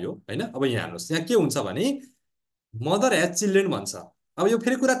बढी पनि पाइयो होइन। अब यहाँ हेर्नुहोस्, यहाँ के हुन्छ भने, मदर हेज चिल्ड्रेन भन्छ। अब यो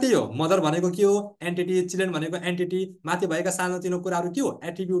फेरि कुरा त्यही हो, मदर भनेको के हो, एन्टिटी, चिल्ड्रेन भनेको एन्टिटी, माथि भएका सानोतिनो कुराहरू के हो,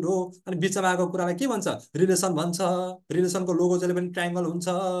 एट्रिब्युट हो। अनि बिचमा आएको कुरालाई के भन्छ, रिलेसन भन्छ। रिलेसनको लोगो जहिले पनि ट्रायङ्गल हुन्छ,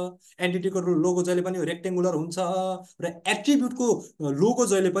 एन्टिटीको लोगो जहिले पनि रेक्टेङ्गुलर हुन्छ, र एट्रिब्युटको लोगो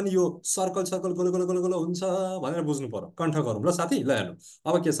जहिले पनि यो सर्कल सर्कल गोलो गोलो गोलो गोलो हुन्छ भनेर बुझ्नु पर्यो। कण्ठ गरौँ ल साथी। ल हेर्नु,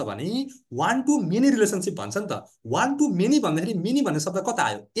 अब के छ भने, वान टू मेनी रिलेसनसिप भन्छ नि त। वान टू मेनी भन्दाखेरि मेनी भन्ने शब्द कता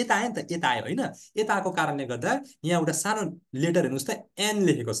आयो, यता आयो नि त, यता आयो होइन। यता आएको कारणले गर्दा यहाँ एउटा सानो लेटर हेर्नुहोस् त, एन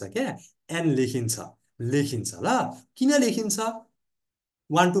लेखेको छ क्या, एन लेखिन्छ, लेखिन्छ ल। किन लेखिन्छ,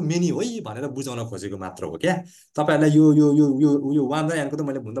 वान टू मेनी हो भनेर बुझाउन खोजेको मात्र हो क्या। तपाईँहरूलाई यो वान र एनको त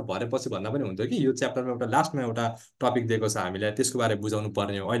मैले भन्दा भरेपछि भन्दा पनि हुन्थ्यो कि यो च्याप्टरमा एउटा लास्टमा एउटा टपिक दिएको छ हामीलाई, त्यसको बारे बुझाउनु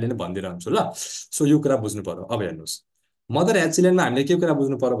पर्ने हो, अहिले नै भनिदिइरहन्छु ल। सो यो कुरा बुझ्नु पर्यो। अब हेर्नुहोस्, मदर हेज चिल्ड्रेनमा हामीले के कुरा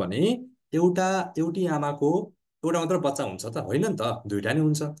बुझ्नु पर्यो भने एउटा एउटी आमाको एउटा मात्र बच्चा हुन्छ त होइन नि त, दुईटा नि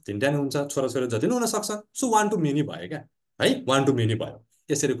हुन्छ, तिनटा नि हुन्छ, छोराछोरी जति नि हुन सक्छ। सो वान टू मेनी भयो क्या है, वान टू मेनी भयो।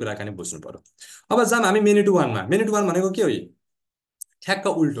 यसरी कुराकानी बुझ्नु पर्यो। अब जाम हामी मेनी टू वानमा। मेनी टू वान भनेको के हो? ठ्याक्क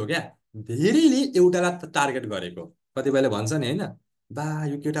उल्टो क्या। धेरैले एउटालाई टार्गेट गरेको। कतिपयले भन्छ नि होइन, बा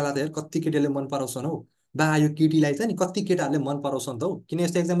यो केटालाई त हेर कति केटीले मन पराउँछन् हौ, बा यो केटीलाई चाहिँ नि कति केटाहरूले मन पराउँछन् त हौ। किन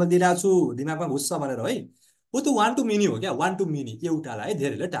यस्तो एक्जाम्पल दिइरहेको छु, दिमागमा घुस्छ भनेर है। ऊ त वान टू मिनी हो क्या, वान टू मिनी, एउटालाई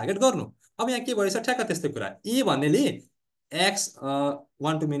धेरैले टार्गेट गर्नु। अब यहाँ के भएछ, ठ्याक्क त्यस्तै कुरा। ए भन्नेले एक्स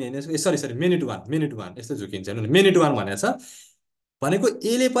वान टू मिनी होइन, sorry sorry many two one, many two one यस्तो झुकिन्छ मेनी टू वान भनेको छ भनेको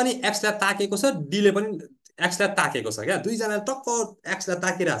एले पनि एक्सलाई ताकेको छ, डीले पनि एक्सलाई ताकेको छ क्या, दुईजनाले टक्क एक्सलाई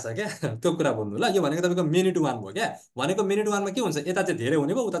ताकिरहेछ क्या। त्यो कुरा बोल्नु ल। यो भनेको तपाईँको मेनी टू वान भयो क्या। भनेको मेनी टू वानमा के हुन्छ, यता चाहिँ धेरै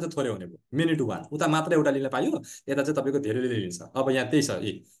हुने भयो, उता चाहिँ थोरै हुने भयो। मेनी टू वान उता मात्र एउटा लिन पाइयो, यता चाहिँ तपाईँको धेरैले लिन्छ। अब यहाँ त्यही छ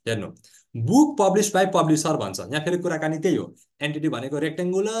हेर्नु, बुक पब्लिस बाई पब्लिसर भन्छ। यहाँ फेरि कुराकानी त्यही हो। एन्टिटी भनेको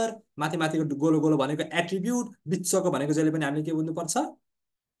रेक्टेङ्गुलर, माथि माथिको गोलो गोलो भनेको एट्रिब्युट, बिचको भनेको जहिले पनि हामीले के बुझ्नुपर्छ,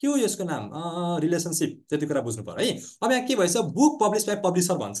 के हो यसको नाम, रिलेसनसिप। त्यति कुरा बुझ्नु पर्यो है। अब यहाँ के भएछ, बुक पब्लिस बाई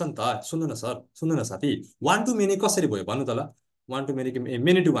पब्लिसर भन्छ नि त। सुन्नु न सर, सुन्नु न साथी, वान टू मेनी कसरी भयो भन्नु त ल। One two many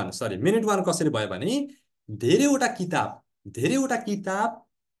many two one, sorry many two one कसरी भयो भने धेरैवटा किताब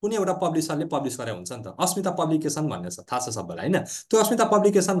कुनै एउटा पब्लिसरले पब्लिस गरे हुन्छ नि त। अस्मिता पब्लिकेसन भन्ने छ, थाहा छ सबैलाई होइन। त्यो अस्मिता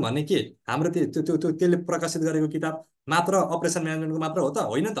पब्लिकेसन भन्ने के, हाम्रो त्यसले प्रकाशित गरेको किताब मात्र अपरेसन म्यानेजमेन्टको मात्र हो त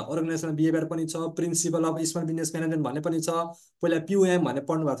होइन त। अर्गनाइजेसनल बिहेभियर पनि छ, principal of small business management भन्ने पनि छ, पहिला पिओएम भन्ने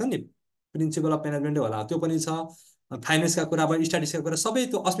पढ्नु भएको थियो नि, प्रिन्सिपल अफ म्यानेजमेन्ट होला, त्यो पनि छ। फाइनेन्सका कुरा भयो, स्ट्याटिस्टिक्सका कुरा, सबै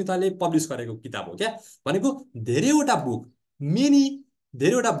त्यो अस्मिताले पब्लिस गरेको किताब हो क्या। भनेको धेरैवटा बुक, मेनी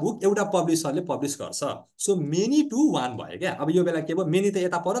धेरैवटा बुक एउटा पब्लिसरले पब्लिस गर्छ। सो मेनी टू वान भयो क्या। अब यो बेला के भयो, मेनी त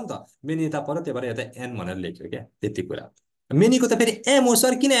यता पर्यो नि त, मेनी यता पर्यो, त्यही भएर यता एन भनेर लेख्यो क्या, त्यति कुरा। मेनीको त फेरि एम हो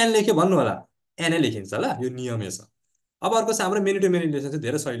सर, किन एन लेख्यो भन्नु होला, एनै लेखिन्छ ल, यो नियमै छ। अब अर्को छ हाम्रो मेनी टू मेनी रिलेसन,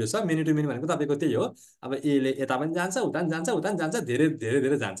 धेरै सजिलो छ। मेनी टू मेनी भनेको तपाईँको त्यही हो, अब एले यता पनि जान्छ, उता पनि जान्छ, उता पनि जान्छ, धेरै धेरै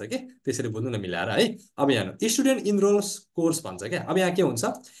धेरै जान्छ के, त्यसरी बुझ्नु न मिलाएर है। अब यहाँ स्टुडेन्ट इनरोल्स कोर्स भन्छ क्या। अब यहाँ के हुन्छ,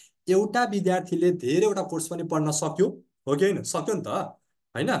 एउटा विद्यार्थीले धेरैवटा कोर्स पनि पढ्न सक्यो, हो कि होइन, सक्यो नि त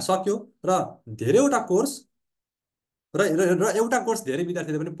होइन, सक्यो। र धेरैवटा कोर्स र एउटा कोर्स धेरै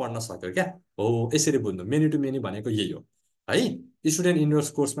विद्यार्थीले पनि पढ्न सक्यो क्या, हो यसरी बुझ्नु। मेनी टू मेनी भनेको यही हो है। स्टुडेन्ट इनरोल्स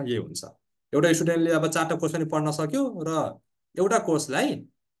कोर्समा यही हुन्छ, एउटा स्टुडेन्टले अब 4टा कोर्स पनि पढ्न सक्यो र एउटा कोर्सलाई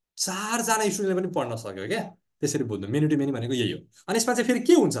 4जना स्टुडेन्टले पनि पढ्न सक्यो क्या, त्यसरी बुझ्नु। मेनी टू मेनी भनेको यही हो। अनि यसमा चाहिँ फेरि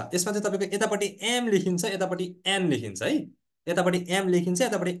के हुन्छ, यसमा चाहिँ तपाईँको यतापट्टि एम लेखिन्छ, यतापट्टि एन लेखिन्छ है, यतापट्टि एम लेखिन्छ,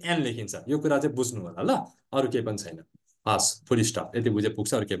 यतापट्टि एन लेखिन्छ। यो कुरा चाहिँ बुझ्नु होला ल, अरू केही पनि छैन। हस्, फुल स्टप, यति बुझे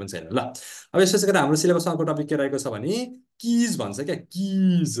पुग्छ, अरू केही पनि छैन ल। अब यसो गरेर हाम्रो सिलेबसमा अर्को टपिक के रहेको छ भने किज भन्छ क्या,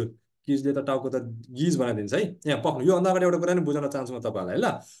 किज। किजले त टाउको त गिज बनाइदिन्छ है। यहाँ पक्नु, योभन्दा अगाडि एउटा कुरा नि बुझाउन चाहन्छु म तपाईँहरूलाई ल।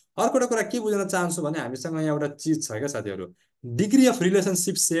 अर्को एउटा कुरा के बुझाउन चाहन्छु भने हामीसँग यहाँ एउटा चिज छ क्या साथीहरू, डिग्री अफ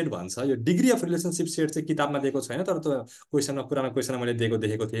रिलेसनसिप सेट भन्छ। यो डिग्री अफ रिलेसनसिप सेट चाहिँ किताबमा दिएको छैन, तर त्यो क्वेसनमा, पुरानो क्वेसनमा मैले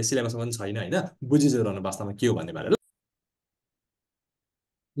देखेको थिएँ, सिलेबसमा पनि छैन होइन। बुझिरहनु वास्तवमा के हो भन्ने बारे। ल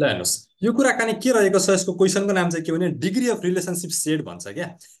हेर्नुहोस्, यो कुराकानी के रहेको छ, यसको क्वेसनको नाम चाहिँ के भने डिग्री अफ रिलेसनसिप सेट भन्छ क्या।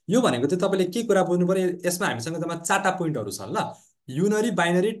 यो भनेको चाहिँ तपाईँले के कुरा बुझ्नु पर्यो, यसमा हामीसँग जम्मा 4टा पोइन्टहरू छन् ल। युनरी,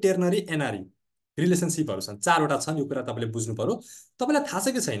 बाइनरी, टेर्नरी, एनआरी रिलेसनसिपहरू छन्, 4वटा छन्। यो कुरा तपाईँले बुझ्नु पर्यो। तपाईँलाई थाहा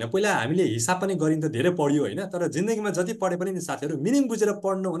छ कि छैन, पहिला हामीले हिसाब पनि गरिन्छ, धेरै पढ्यो होइन, तर जिन्दगीमा जति पढे पनि नि साथीहरू मिनिङ बुझेर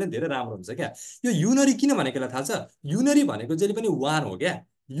पढ्नु भने धेरै राम्रो हुन्छ क्या। यो युनरी किन भनेकोलाई थाहा छ, युनरी भनेको जहिले पनि वान हो क्या।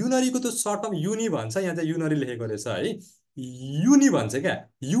 युनरीको त सर्ट फर्म युनि भन्छ, यहाँ चाहिँ युनरी लेखेको रहेछ है, युनि भन्छ क्या,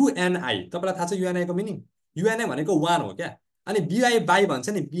 युएनआई। तपाईँलाई थाहा छ युएनआई को मिनिङ, युएनआई भनेको वान हो क्या। अनि बिआई बाई भन्छ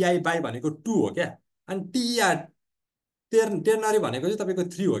नि, बिआई बाई भनेको 2 हो क्या। अनि टिआर टेर्नरी भनेको चाहिँ तपाईँको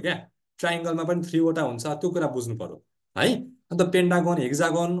 3 हो क्या। ट्राइङ्गलमा पनि 3वटा हुन्छ, त्यो कुरा बुझ्नु पर्यो है। अन्त पेन्टागोन,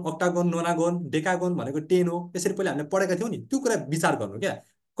 हेक्सागोन, अक्टागोन, नोनागोन, डेकागोन भनेको 10 हो। यसरी पहिला हामीले पढेका थियौँ नि, त्यो कुरा विचार गर्नु क्या।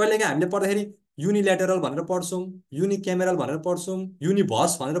 कहिलेकाहीँ हामीले पढ्दाखेरि युनिल्याटरल भनेर पढ्छौँ, युनिक्यामेरल भनेर पढ्छौँ,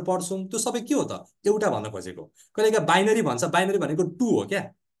 युनिभर्स भनेर पढ्छौँ, त्यो सबै के हो त, एउटा भन्न खोजेको। कहिलेकाहीँ बाइनरी भन्छ, बाइनरी भनेको 2 हो क्या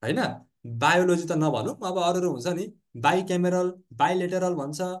होइन। बायोलोजी त नभनौँ, अब अरू हुन्छ नि, बाइक्यामेरल, बाइलेटरल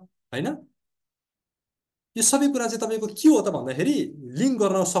भन्छ होइन। यो सबै कुरा चाहिँ तपाईँको के हो त भन्दाखेरि लिङ्क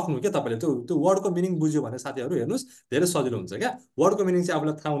गर्न सक्नु क्या तपाईँले। त्यो वर्डको मिनिङ बुझ्यो भने साथीहरू हेर्नुहोस्, धेरै सजिलो हुन्छ क्या। वर्डको मिनिङ चाहिँ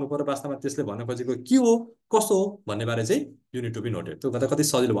आफूलाई थाहा हुनु पर्यो, वास्तवमा त्यसले भन्न खोजेको के हो, कस्तो हो भन्ने बारे चाहिँ युनिट टु बी नोटेड। त्यो गर्दा कति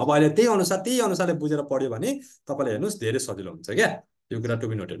सजिलो भयो। अब अहिले त्यही अनुसारले बुझेर पढ्यो भने तपाईँले हेर्नुहोस् धेरै सजिलो हुन्छ क्या, यो कुरा टु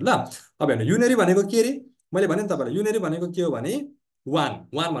बी नोटेड ल। अब हेर्नु, युनरी भनेको के अरे, मैले भने नि तपाईँलाई, युनरी भनेको के हो भने वान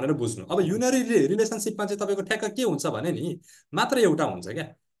वान भनेर बुझ्नु। अब युनरी रिलेसनसिपमा चाहिँ तपाईँको ठ्याक्क के हुन्छ भने नि मात्र एउटा हुन्छ क्या।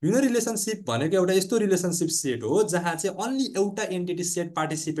 युनरी रिलेसनसिप भनेको एउटा यस्तो रिलेसनसिप सेट हो जहाँ चाहिँ अन्ली एउटा एन्टिटी सेट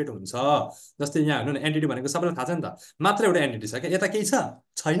पार्टिसिपेट हुन्छ। जस्तै यहाँ हेर्नु न, एन्टिटी भनेको सबैलाई थाहा छ नि त, मात्र एउटा एन्टिटी छ क्या, यता केही छ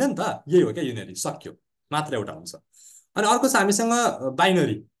छैन नि त, यही हो क्या युनरी, सक्यो, मात्र एउटा हुन्छ। अनि अर्को छ हामीसँग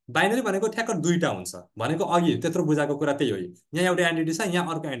बाइनरी। बाइनरी भनेको ठ्याक्क दुईटा हुन्छ भनेको अघि त्यत्रो बुझाएको कुरा त्यही हो। यहाँ एउटा एन्टिटी छ, यहाँ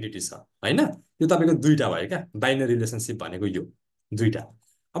अर्को एन्टिटी छ, होइन, यो तपाईँको दुईटा भयो क्या बाइनरी रिलेसनसिप भनेको, यो दुईटा।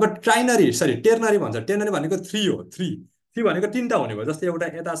 अब ट्राइनरी सरी टेर्नरी भन्छ। टेर्नरी भनेको थ्री हो, थ्री, थ्री भनेको तिनवटा हुने भयो। जस्तै एउटा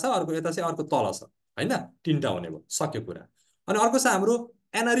यता छ, अर्को यता छ, अर्को तल छ, होइन, तिनवटा हुने भयो, सक्यो कुरा। अनि अर्को छ हाम्रो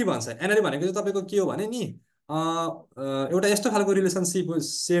एनरी भन्छ। एनरी भनेको चाहिँ तपाईँको के हो भने नि एउटा यस्तो खालको रिलेसनसिप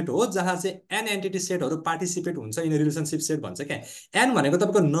सेट हो जहाँ चाहिँ एन एन्टिटी सेटहरू पार्टिसिपेट हुन्छ इन रिलेसनसिप सेट भन्छ क्या। एन भनेको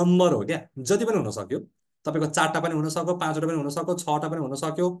तपाईँको नम्बर हो क्या, जति पनि हुन सक्यो, तपाईँको चारवटा पनि हुन सक्यो, पाँचवटा पनि हुन सक्यो, छवटा पनि हुन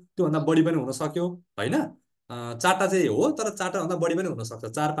सक्यो, त्योभन्दा बढी पनि हुन सक्यो, होइन। चारवटा चाहिँ हो, तर चारवटाभन्दा बढी पनि हुनसक्छ,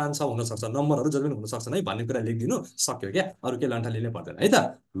 चार पाँच छ हुनसक्छ, नम्बरहरू जति पनि हुन सक्छन् है भन्ने कुरा लेखिदिनु, सक्यो क्या, अरू के लन्ठा लिनै पर्दैन है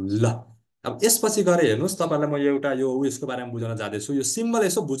त। ल, अब यसपछि गएर हेर्नुहोस्, तपाईँलाई म एउटा यो उयसको बारेमा बुझाउन जाँदैछु। यो सिम्बल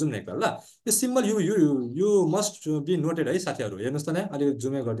यसो बुझौँ न एकताल ल। यो symbol you you you must be noted है साथीहरू। हेर्नुहोस् त न, अलिकति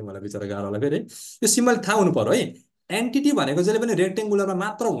जुमै गरिदिउँ मलाई, बिचरा गाह्रो होला फेरि है। यो सिम्बल थाहा हुनु पर्यो है। एन्टिटी भनेको जहिले पनि रेक्टेङ्गुलरमा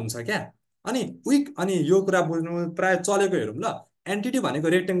मात्र हुन्छ क्या। अनि विक, अनि यो कुरा बुझ्नु प्राय चलेको हेरौँ ल। एन्टिटी भनेको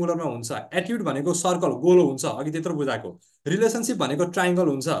रेक्टेङ्गुलरमा हुन्छ, एट्रिब्युट भनेको सर्कल गोलो हुन्छ, अघि त्यत्रो बुझाएको। रिलेसनसिप भनेको ट्राइङ्गल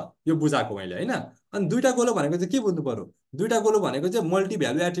हुन्छ, यो बुझाएको मैले, होइन। अनि दुईटा गोलो भनेको चाहिँ के बुझ्नु पर्यो, दुईटा गोलो भनेको चाहिँ मल्टी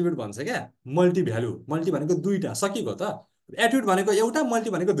भ्यालु एट्रिब्युट भन्छ क्या। मल्टी भ्यालु, मल्टी भनेको दुईटा, सकिएको त। एट्रिब्युट भनेको एउटा, मल्टी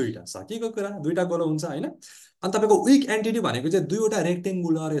भनेको दुईटा, सकिएको कुरा, दुईटा गोलो हुन्छ, होइन। अनि तपाईँको विक एन्टिटी भनेको चाहिँ दुईवटा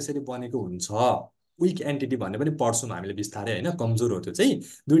रेक्टेङ्गुलर यसरी बनेको हुन्छ। विक एन्टिटी भन्ने पनि पढ्छौँ हामीले बिस्तारै, होइन, कमजोर हो त्यो चाहिँ,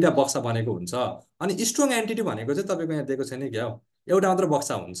 दुईटा बक्सा बनेको हुन्छ। अनि स्ट्रङ एन्टिटी भनेको चाहिँ तपाईँको यहाँ दिएको छैन क्या, एउटा मात्र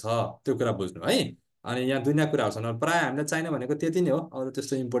बक्सा हुन्छ, त्यो कुरा बुझ्नु है। अनि यहाँ दुनियाँ कुराहरू छन्, प्रायः हामीलाई चाहिने भनेको त्यति नै हो, अरू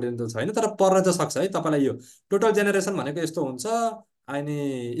त्यस्तो इम्पोर्टेन्ट त छैन, तर पर्न चाहिँ सक्छ है तपाईँलाई। यो टोटल जेनेरेसन भनेको यस्तो हुन्छ,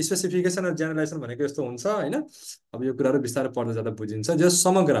 अनि स्पेसिफिकेसन र जेनरलाइजेसन भनेको यस्तो हुन्छ, होइन। अब यो कुराहरू बिस्तारै पढ्दै जाँदा बुझिन्छ। जो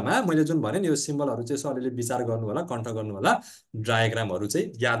समग्रमा मैले जुन भने नि यो सिम्बलहरू चाहिँ यसो अलिअलि विचार गर्नु होला, कन्ठ गर्नु होला, डायग्रामहरू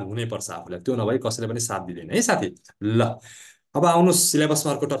चाहिँ याद हुनैपर्छ आफूलाई, त्यो नभए कसैले पनि साथ दिँदैन है साथी। ल, अब आउनुहोस्,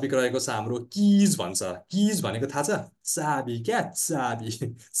 सिलेबसमा अर्को टपिक रहेको छ हाम्रो किज भन्छ। किज भनेको थाहा छ, चाबी क्या, चाबी।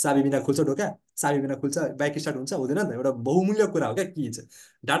 चाबी बिना खुल्छ ढोका, चाबी बिना खुल्छ बाइक स्टार्ट हुन्छ, हुँदैन नि त, एउटा बहुमूल्य कुरा हो क्या किज।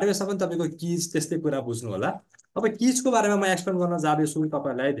 डाटाबेसमा पनि तपाईँको किज त्यस्तै कुरा बुझ्नु होला। अब किजको बारेमा म एक्सप्लेन गर्न जाँदैछु,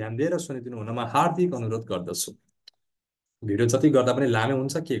 तपाईँलाई ध्यान दिएर सुनिदिनु हुन म हार्दिक अनुरोध गर्दछु। भिडियो जति गर्दा पनि लामै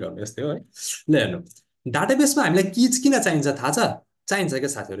हुन्छ, के गर्नु, यस्तै हो है। ल हेर्नु, डाटाबेसमा हामीलाई किज किन चाहिन्छ थाहा छ? चाहिन्छ क्या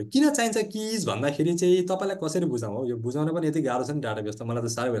साथीहरू। किन चाहिन्छ किज भन्दाखेरि चाहिँ तपाईँलाई कसरी बुझाउँ हो, यो बुझाउन पनि यति गाह्रो छ नि डाटाबेस त, मलाई त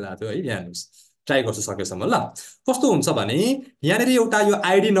साह्रै बेला आएको थियो है। यहाँ हेर्नुहोस्, ट्राई गर्छु सकेसम्म ल। कस्तो हुन्छ भने यहाँनिर एउटा यो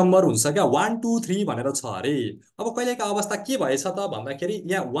आइडी नम्बर हुन्छ क्या, 123 भनेर छ अरे। अब कहिलेका अवस्था के भएछ त भन्दाखेरि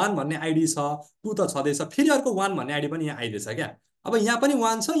यहाँ 1 भन्ने आइडी छ, 2 त छँदैछ, फेरि अर्को 1 भन्ने आइडी पनि यहाँ आइदिएछ क्या। अब यहाँ पनि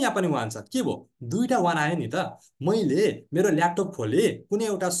 1 छ, यहाँ पनि 1 छ, के भयो, दुईटा 1 आयो नि त। मैले मेरो ल्यापटप खोलेँ, कुनै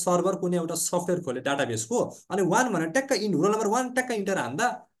एउटा सर्भर, कुनै एउटा सफ्टवेयर खोलेँ डाटाबेसको, अनि 1 भनेर ट्याक्क रोल नम्बर 1 ट्याक्क इन्टर हान्दा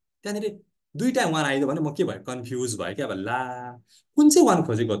त्यहाँनिर दुईटा 1 आइदियो भने म के भयो, कन्फ्युज भयो क्या। अब ला, कुन चाहिँ 1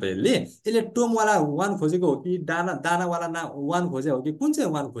 खोजेको त यसले, यसले टोमवाला 1 खोजेको हो कि दानावाला 1 खोजे हो कि कुन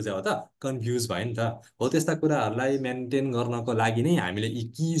चाहिँ 1 खोजे हो त, कन्फ्युज भयो नि त। हो त्यस्ता कुराहरूलाई मेन्टेन गर्नको लागि नै हामीले यी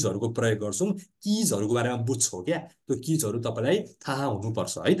किजहरूको प्रयोग गर्छौँ। किजहरूको बारेमा बुझ्छौँ क्या, त्यो किजहरू तपाईँलाई थाहा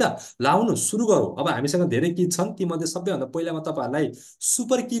हुनुपर्छ है त। ल आउनु सुरु गरौँ। अब हामीसँग धेरै की छन्, तीमध्ये सबैभन्दा पहिला म तपाईँहरूलाई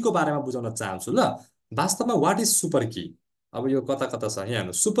सुपर कीको बारेमा बुझाउन चाहन्छु ल। वास्तवमा वाट इज सुपर की? अब यो कता कता छ, यहाँ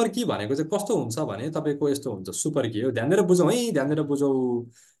हेर्नु, सुपर की भनेको चाहिँ कस्तो हुन्छ भने तपाईँको यस्तो हुन्छ सुपर की हो, ध्यान दिएर बुझौँ है, ध्यान दिएर बुझौँ।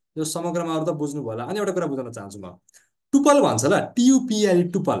 यो समग्रमा अरू त बुझ्नु भयो होला। अनि एउटा कुरा बुझाउन चाहन्छु म, टुपल भन्छ ल,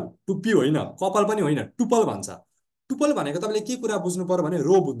 टियुपिएल, टुपल, टुप्पी होइन, कपाल पनि होइन, टुपल भन्छ। टुपल भनेको तपाईँले के कुरा बुझ्नु पर्यो भने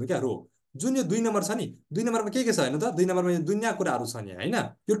रो बुझ्नु क्या, रो। जुन यो 2 नम्बर छ नि, 2 नम्बरमा के छ हेर्नु त, 2 नम्बरमा यो दुनियाँ कुराहरू छ नि, होइन,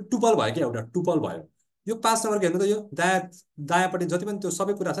 यो टुपल भयो क्या, एउटा टुपल भयो। यो 5 नम्बरको हेर्नु त, यो दायाँपट्टि जति पनि त्यो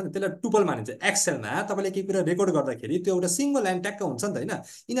सबै कुरा छ नि त्यसलाई टुपल मानिन्छ। एक्सेलमा तपाईँले केही कुरा रेकर्ड गर्दाखेरि त्यो एउटा सिङ्गल लाइन ट्याक्क हुन्छ नि त, होइन,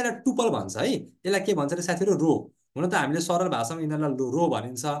 यिनीहरूलाई टुपल भन्छ है। यसलाई के भन्छ अरे साथीहरू, रो। हुन त हामीले सरल भाषामा यिनीहरूलाई रो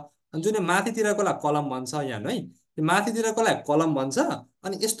भनिन्छ। अनि जुन माथितिरकोलाई कलम भन्छ, यहाँ है, यो माथितिरकोलाई कलम भन्छ,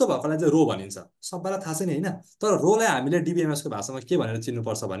 अनि यस्तो भएकोलाई चाहिँ रो भनिन्छ। सबैलाई थाहा छ नि, होइन। तर रोलाई हामीले डिबिएमएसको भाषामा के भनेर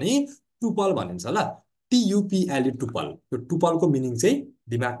चिन्नुपर्छ भने टुपल भनिन्छ ल, टियुपिएलई, टुपल। यो टुपलको मिनिङ चाहिँ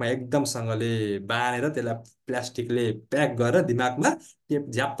दिमागमा एकदमसँगले बाँधेर त्यसलाई प्लास्टिकले प्याक गरेर दिमागमा टेप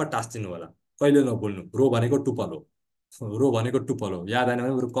झ्याप्प टाँसिदिनु होला, कहिले नभुल्नु, रो भनेको टुपल हो, रो भनेको टुपल हो। याद आएन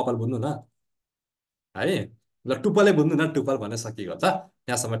भने बरु कपाल बुझ्नु न है। ल टुप्पलै बुझ्नु न, टुप्पल भन्न सकिएको त,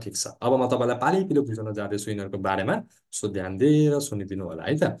 यहाँसम्म ठिक छ। अब म तपाईँलाई पाली पिलो बुझाउन जाँदैछु यिनीहरूको बारेमा, सो ध्यान दिएर सुनिदिनु होला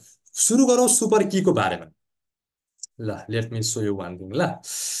है त। सुरु गरौँ सुपर कीको बारेमा। ल let me so you one thing ल।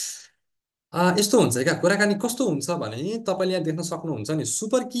 यस्तो हुन्छ क्या कुराकानी कस्तो हुन्छ भने तपाईँले यहाँ देख्न सक्नुहुन्छ नि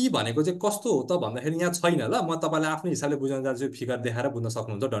सुपर की भनेको चाहिँ कस्तो हो त भन्दाखेरि यहाँ छैन ल म तपाईँलाई आफ्नै हिसाबले बुझाउन जान्छु फिगर देखाएर बुझ्न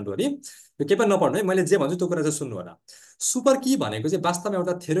सक्नुहुन्छ डन्ट वरी यो केही पनि नपढ्नु है मैले जे भन्छु त्यो कुरा चाहिँ सुन्नु होला। सुपर की भनेको चाहिँ वास्तवमा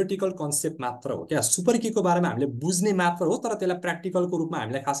एउटा थ्योरेटिकल कन्सेप्ट मात्र हो क्या सुपर कीको बारेमा हामीले बुझ्ने मात्र हो तर त्यसलाई प्र्याक्टिकलको रूपमा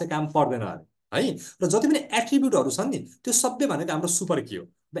हामीलाई खासै काम पर्दैन अरे है। र जति पनि एट्रिब्युटहरू छन् नि त्यो सबै भनेको हाम्रो सुपर की हो।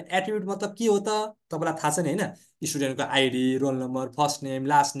 अब एट्रिब्युट मतलब के हो त तपाईँलाई थाहा छ नि होइन स्टुडेन्टको ID roll number first name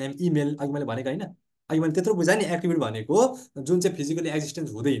last name email अघि मैले भनेको होइन अघि मैले त्यत्रो बुझाएँ नि एट्रिब्युट भनेको जुन चाहिँ फिजिकली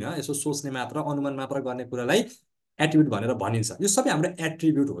एक्जिस्टेन्स हुँदैन यसो सोच्ने मात्र अनुमान मात्र गर्ने कुरालाई एट्रिब्युट भनेर भनिन्छ यो सबै हाम्रो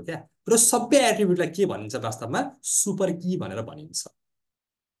एट्रिब्युट हो क्या। र सबै एट्रिब्युटलाई के भनिन्छ वास्तवमा सुपर की भनेर भनिन्छ।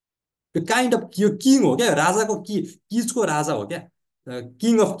 यो काइन्ड अफ यो किङ हो क्या राजाको की किजको राजा हो क्या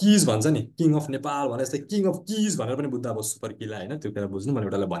किङ अफ किज भन्छ नि किङ अफ नेपाल भने जस्तै किङ अफ किज भनेर पनि बुझ्दा अब सुपर किलाई होइन त्यो कुरा बुझ्नु मैले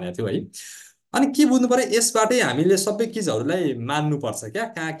एउटालाई भनेको थियो है। अनि के बुझ्नु पर्यो यसबाटै हामीले सबै चिजहरूलाई मान्नुपर्छ क्या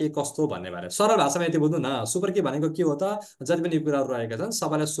कहाँ के कस्तो भन्ने बारे सरल भाषामा यति बुझ्नु न सुपर की भनेको के हो त जति पनि कुराहरू रहेका छन्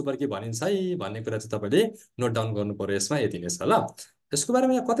सबैलाई सुपर की भनिन्छ है भन्ने कुरा चाहिँ तपाईँले नोट डाउन गर्नु पर्यो यसमा यति नै छ ल। यसको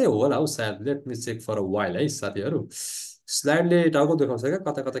बारेमा यहाँ कतै होला हौ सायद let me check for a while है साथीहरू स्लाइडले टाउको देखाउँछ क्या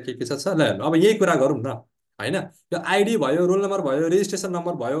कता कता के छ ल अब यही कुरा गरौँ न होइन यो आइडी भयो रोल नम्बर भयो रेजिस्ट्रेसन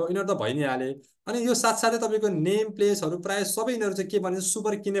नम्बर भयो यिनीहरू त भइ नै हाले। अनि यो साथसाथै तपाईँको नेम प्लेसहरू प्रायः सबै यिनीहरू चाहिँ के भनिन्छ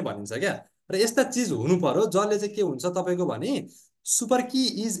सुपर की नै भनिन्छ क्या। र यस्ता चिज हुनु पर्यो जसले चाहिँ के हुन्छ तपाईँको भने super Ki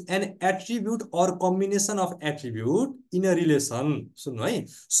is an attribute or combination of attribute in a relation सुन्नु है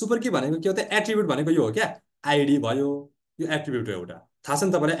सुपर की भनेको के हो त एट्रिब्युट भनेको यो हो क्या आइडी भयो यो एट्रिब्युट हो एउटा थाहा छ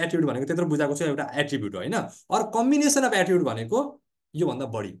नि तपाईँलाई एट्रिब्युट भनेको त्यत्रो बुझाएको छु एउटा एट्रिब्युट हो होइन अर कम्बिनेसन अफ एट्रिब्युट भनेको योभन्दा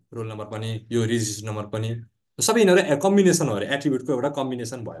बढी रोल नम्बर पनि यो रेजिस्ट्रेसन नम्बर पनि सबै यिनीहरू कम्बिनेसन हो अरे एट्रिब्युटको एउटा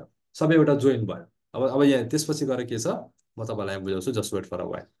कम्बिनेसन भयो सबै एउटा जोइन भयो। अब यहाँ त्यसपछि गएर के छ म तपाईँलाई बुझाउँछु just wait for a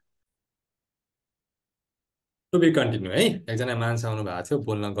while to be continue है एकजना मान्छे आउनु भएको थियो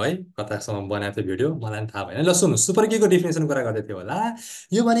बोल्न गए कतासम्म बनाएको थियो भिडियो मलाई पनि थाहा भएन ल सुन्नु सुपर कीको डेफिनेसन कुरा गर्दै थियो होला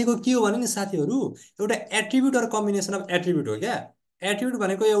यो भनेको के हो भने नि साथीहरू एउटा attribute or combination of attribute हो क्या। एट्रिब्युट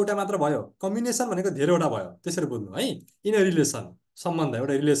भनेको एउटा मात्र भयो कम्बिनेसन भनेको धेरैवटा भयो त्यसरी बुझ्नु है इन अ रिलेसन सम्बन्ध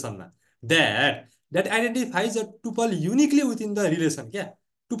एउटा रिलेसनमा that that identifies a tuple uniquely with in the relation क्या।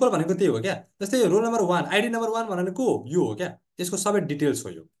 टुपल भनेको त्यही हो क्या जस्तै roll number one ID number one भनेको यो हो क्या यसको सबै डिटेल्स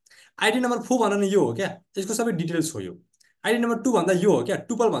हो यो। आइडी नम्बर 4 भन्दा यो हो क्या यसको सबै डिटेल्स हो यो। आइडी नम्बर 2 भन्दा यो हो क्या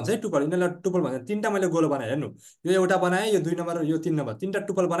टुपल भन्छ है टुपल यिनीहरूलाई टुपल भन्छ तिनवटा मैले गोलो बनाएँ हेर्नु यो एउटा बनाएँ यो 2 नम्बर यो 3 नम्बर तिनवटा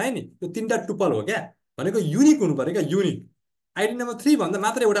टुपल बनाएँ नि यो तिनवटा टुपल हो क्या भनेको युनिक हुनु पर्यो क्या युनिक। आइडी नम्बर 3 भन्दा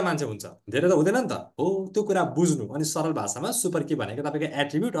मात्र एउटा मान्छे हुन्छ धेरै त हुँदैन नि त हो त्यो कुरा बुझ्नु अनि सरल भाषामा सुपर की भनेको तपाईँको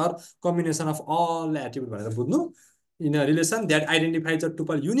attribute or combination of all attribute भनेर बुझ्नु in a relation that identifies a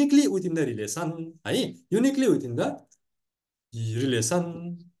tuple uniquely with in the relation है uniquely with in the relation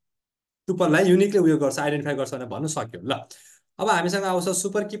टुप्पललाई uniquely उयो गर्छ आइडेन्टिफाई गर्छ भनेर भन्नु सक्यो ल। अब हामीसँग आउँछ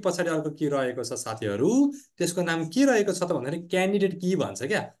सुपर की पछाडि अर्को के रहेको छ साथीहरू त्यसको नाम के रहेको छ त भन्दाखेरि क्यान्डिडेट की भन्छ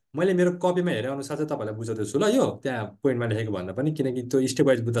क्या। मैले मेरो कपीमा हेरे अनुसार चाहिँ तपाईँलाई बुझाउँदैछु ल यो त्यहाँ पोइन्टमा लेखेको भन्दा पनि किनकि त्यो स्टेप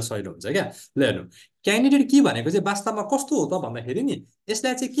वाइज बुझ्दा सजिलो हुन्छ क्या। ल हेर्नु क्यान्डिडेट की भनेको चाहिँ वास्तवमा कस्तो हो त भन्दाखेरि नि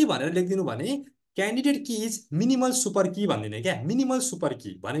यसलाई चाहिँ के भनेर लेखिदिनु भने candidate Ki is minimal super की भनिदिने क्या मिनिमल सुपर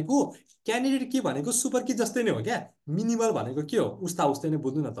की भनेको क्यान्डिडेट की भनेको सुपर की जस्तै नै हो क्या। मिनिमल भनेको के हो उस्ता उस्तै नै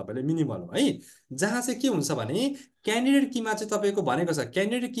बुझ्नु न तपाईँले मिनिमल हो है जहाँ चाहिँ के हुन्छ भने क्यान्डिडेट कीमा चाहिँ तपाईँको भनेको छ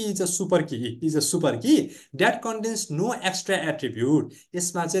candidate Ki is a super Ki that contents no extra attribute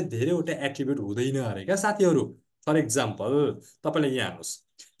यसमा चाहिँ धेरैवटा एट्रिब्युट हुँदैन अरे क्या साथीहरू। फर इक्जाम्पल तपाईँले यहाँ हेर्नुहोस्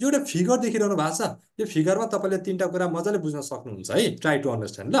यो एउटा फिगर देखिरहनु भएको छ यो फिगरमा तपाईँले तिनवटा कुरा मजाले बुझ्न सक्नुहुन्छ है ट्राई टु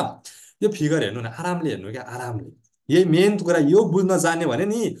अन्डरस्ट्यान्ड ल। यो फिगर हेर्नु न आरामले हेर्नु क्या आरामले यही मेन कुरा यो बुझ्न जाने भने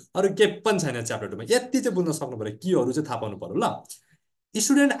नि अरू के पनि छैन च्याप्टर 2मा यति चाहिँ बुझ्न सक्नु पर्यो कीहरू चाहिँ थाहा पाउनु पर्यो ल।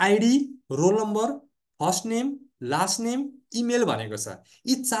 Student ID roll number first name last name email भनेको छ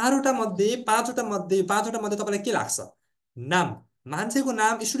यी चारवटा मध्ये पाँचवटा मध्ये तपाईँलाई के लाग्छ नाम मान्छेको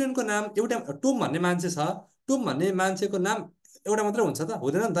नाम स्टुडेन्टको नाम एउटा टोम भन्ने मान्छे छ टोम भन्ने मान्छेको नाम एउटा मात्रै हुन्छ त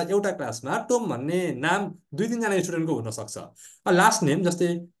हुँदैन नि त एउटा क्लासमा टोम भन्ने नाम 2-3 जना स्टुडेन्टको हुनसक्छ। लास्ट नेम जस्तै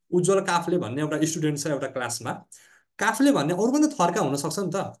उज्जवल काफले भन्ने एउटा स्टुडेन्ट छ एउटा क्लासमा काफले भन्ने अरू पनि थर्का हुनसक्छ नि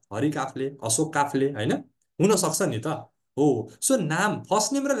त हरि काफले अशोक काफले होइन हुनसक्छ नि त हो। सो नाम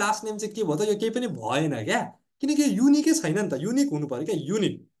फर्स्ट नेम र लास्ट नेम चाहिँ के भयो त यो केही पनि भएन क्या किनकि यो युनिकै छैन नि त युनिक हुनु पर्यो क्या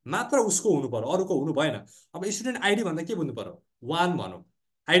युनिक मात्र उसको हुनु पर्यो अरूको हुनु भएन। अब स्टुडेन्ट आइडी भन्दा के बुझ्नु पर्यो वान भनौँ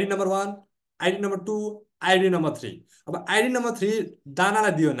ID number 1 ID number 2 ID number 3। अब आइडी नम्बर 3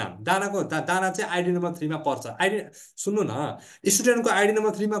 दानालाई दियो नाम दानाको दाना चाहिँ आइडी नम्बर 3 मा पर्छ आइडी सुन्नु न स्टुडेन्टको आइडी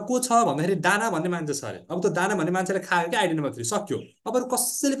नम्बर 3 मा को छ भन्दाखेरि दाना भन्ने मान्छे छ अरे अब त्यो दाना भन्ने मान्छेले खायो क्या आइडी नम्बर 3 सक्यो अब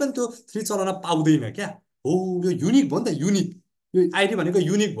कसैले पनि त्यो 3 चलाउन पाउँदैन क्या हो यो युनिक भयो नि त युनिक यो आइडी भनेको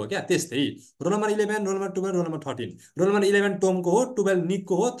युनिक भयो क्या। त्यस्तै roll number 11, roll number 12, roll number 13, roll number 11 टोमको हो, 12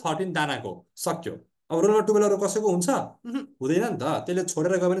 निकको हो, 13 दानाको, सक्यो। अब रोल नम्बर 12 अरू कसैको हुन्छ? हुँदैन नि त। त्यसले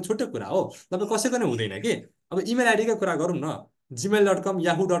छोडेर गयो भने छुट्टै कुरा हो, तपाईँ कसैको नै हुँदैन कि। अब इमेल आइडीकै कुरा गरौँ न, gmail.com,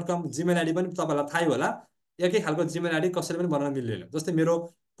 yahoo.com जिमेल आइडी पनि तपाईँलाई थाहै होला। एकै खालको जिमेल आइडी कसैले पनि बनाउन मिल्दैन। जस्तै मेरो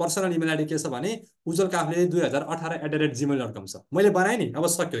पर्सनल इमेल आइडी के छ भने उज्जवल काफ्ले 2018 @gmail.com छ। मैले बनाएँ नि, अब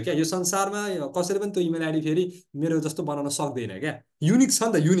सक्यो क्या। यो संसारमा कसैले पनि त्यो इमेल आइडी फेरि मेरो जस्तो बनाउन सक्दैन क्या। युनिक छ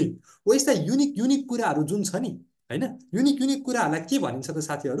नि त, युनिक। हो यस्ता युनिक युनिक कुराहरू जुन छ नि, होइन, युनिक युनिक कुराहरूलाई के भनिन्छ त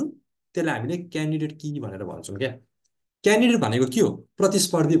साथीहरू? त्यसलाई हामीले क्यान्डिडेट की भनेर भन्छौँ क्या। क्यान्डिडेट भनेको के हो?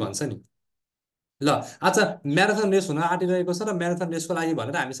 प्रतिस्पर्धी भन्छ नि। ल, आज म्याराथन रेस हुन आँटिरहेको छ र म्याराथन रेसको लागि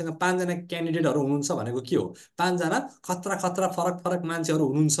भनेर हामीसँग 5जना क्यान्डिडेटहरू हुनुहुन्छ भनेको के हो? 5जना खतरा खतरा फरक फरक मान्छेहरू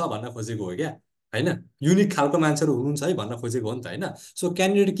हुनुहुन्छ भन्न खोजेको हो क्या, होइन? युनिक खालको मान्छेहरू हुनुहुन्छ है भन्न खोजेको हो नि त, होइन? सो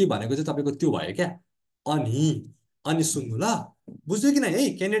क्यान्डिडेट के भनेको चाहिँ तपाईँको त्यो भयो क्या। अनि अनि सुन्नु ल, बुझ्यो कि नै है?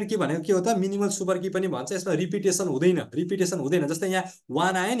 क्यान्डिडेट के भनेको के हो त? मिनिमल सुपर की पनि भन्छ। यसमा रिपिटेसन हुँदैन, रिपिटेसन हुँदैन। जस्तै यहाँ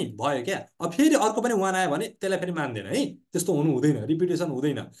 1 आयो नि, भयो क्या। अब फेरि अर्को पनि 1 आयो भने त्यसलाई फेरि मान्दैन है। त्यस्तो हुनु हुँदैन, रिपिटेसन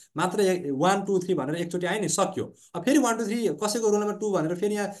हुँदैन। मात्र 1 2 3 भनेर एकचोटि आयो नि, सक्यो। अब फेरि 1 2 3 कसैको रोल नम्बर 2 भनेर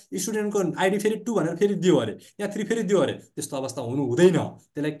फेरि यहाँ स्टुडेन्टको आइडी फेरि 2 भनेर फेरि दियो अरे, यहाँ 3 फेरि दियो अरे। त्यस्तो अवस्था हुनु हुँदैन।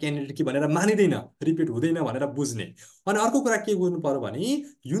 त्यसलाई क्यान्डिडेट की भनेर मानिँदैन, रिपिट हुँदैन भनेर बुझ्ने। अनि अर्को कुरा के बुझ्नु पर्यो भने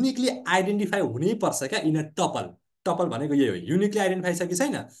युनिकली आइडेन्टिफाई हुनै पर्छ क्या इन अ टपल। टपल भनेको यही हो। युनिकली आइडेन्टिफाई छ कि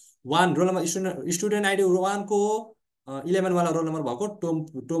छैन? 1 रोल नम्बर स्टुडेन्ट आइडी 1 को हो, 11 वाला रोल नम्बर भएको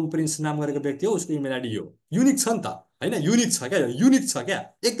टोम टोम प्रिन्स नाम गरेको व्यक्ति हो, उसको इमेल आइडी हो। युनिक छ नि त, होइन? युनिक छ क्या, युनिक छ क्या,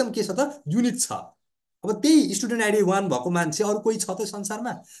 एकदम के छ त, युनिक छ। अब त्यही स्टुडेन्ट आइडी 1 भएको मान्छे अरू कोही छ त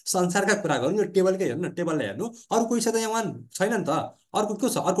संसारमा? संसारका कुरा गरौँ, यो टेबलकै हेर्नु न, टेबललाई हेर्नु, अरू कोही छ त यहाँ? 1 छैन नि त। अर्को के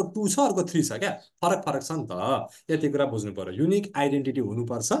छ? अर्को 2 छ, अर्को 3 छ क्या। फरक फरक छ नि त। यति कुरा बुझ्नु पर्यो। युनिक आइडेन्टिटी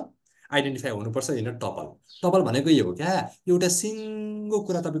हुनुपर्छ, आइडेन्टिफाई हुनुपर्छ इन टपल। टपल भनेको यो हो क्या, एउटा सिङ्गो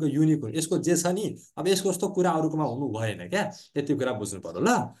कुरा तपाईँको युनिक हो। यसको जे छ नि, अब यसको जस्तो कुरा अरूकोमा हुनु भएन क्या। यति कुरा बुझ्नु पर्यो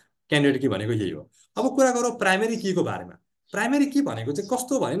ल। क्यान्डिडेट की भनेको यही हो। अब कुरा गरौँ प्राइमेरी कीको बारेमा। प्राइमेरी की भनेको चाहिँ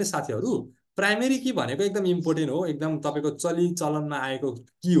कस्तो भने नि साथीहरू, प्राइमेरी की भनेको एकदम इम्पोर्टेन्ट हो। एकदम तपाईँको चलनमा आएको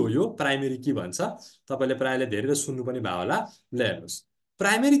की हो यो, प्राइमेरी की भन्छ। तपाईँले प्रायःले धेरै सुन्नु पनि भयो होला। ल हेर्नुहोस्,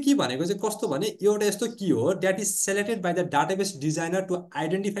 प्राइमेरी की भनेको चाहिँ कस्तो भने एउटा यस्तो की हो that is selected by the database designer to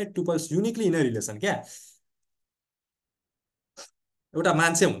identify tuples uniquely in a relation क्या। एउटा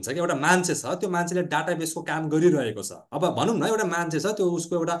मान्छे हुन्छ कि, एउटा मान्छे छ, त्यो मान्छेले डाटाबेसको काम गरिरहेको छ। अब भनौँ न एउटा मान्छे छ, त्यो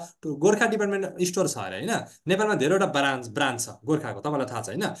उसको एउटा गोर्खा डिपार्टमेन्ट स्टोर छ अरे, होइन? नेपालमा धेरैवटा ब्रान्च छ गोर्खाको, तपाईँलाई थाहा छ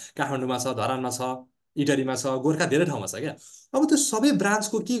होइन? काठमाडौँमा छ, धरानमा छ, इटरीमा छ, गोर्खा धेरै ठाउँमा छ क्या। अब त्यो सबै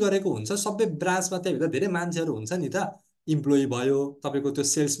ब्रान्चको के गरेको हुन्छ? सबै ब्रान्चमा त्यहीँभित्र धेरै मान्छेहरू हुन्छ नि त। इम्प्लोइ भयो, तपाईँको त्यो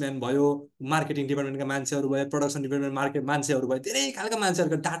सेल्सम्यान भयो, मार्केटिङ डिपार्टमेन्टका मान्छेहरू भयो, प्रडक्सन डिपार्टमेन्ट मार्केट मान्छेहरू भयो, धेरै खालका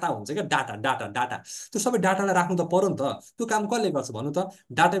मान्छेहरूको डाटा हुन्छ क्या। डाटा डाटा डाटा, त्यो सबै डाटालाई राख्नु त पर्यो नि त। त्यो काम कसले गर्छ भन्नु त?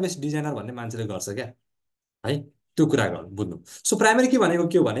 डाटाबेस डिजाइनर भन्ने मान्छेले गर्छ क्या, है? त्यो कुरा गर्नु बुझ्नु। सो प्राइमेरी की भनेको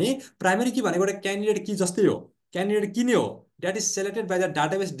के हो भने, प्राइमेरी की भनेको एउटा क्यान्डिडेट की जस्तै हो। क्यान्डिडेट की नै हो, that is selected by the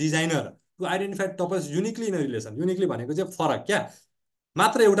database designer to identify tuples uniquely in relation. Uniquely भनेको चाहिँ फरक क्या।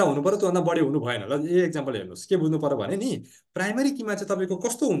 मात्र एउटा हुनु पर्यो, त्योभन्दा बढी हुनु भएन। ल यो एक्जाम्पल हेर्नुहोस्, के बुझ्नु पर्यो भने नि, प्राइमेरी कीमा चाहिँ तपाईँको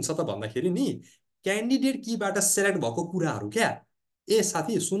कस्तो हुन्छ त भन्दाखेरि नि, क्यान्डिडेट कीबाट सेलेक्ट भएको कुराहरू क्या। ए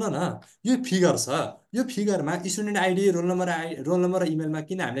साथी सुन न, यो फिगर छ, यो फिगरमा स्टुडेन्ट आइडी, रोल नम्बर र इमेलमा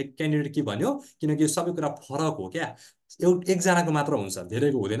किन हामीले क्यान्डिडेट की भन्यो? किनकि यो सबै कुरा फरक हो क्या। एकजनाको मात्र हुन्छ,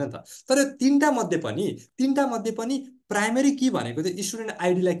 धेरैको हुँदैन नि त। तर तिनटा मध्ये पनि प्राइमेरी की भनेको चाहिँ स्टुडेन्ट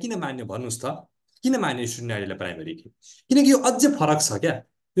आइडीलाई किन मान्यो भन्नुहोस् त? किन मान्यो स्टुडेन्ट आइडीलाई प्राइमेरी की? किनकि यो अझै फरक छ क्या।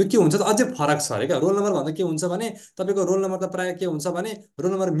 यो के हुन्छ त, अझै फरक छ अरे क्या। रोल नम्बर भन्दा के हुन्छ भने तपाईँको रोल नम्बर त प्रायः के हुन्छ भने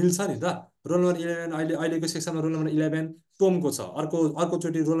रोल नम्बर मिल्छ नि त। रोल नम्बर 11 अहिलेको सेक्सनमा रोल नम्बर 11 टोमको छ,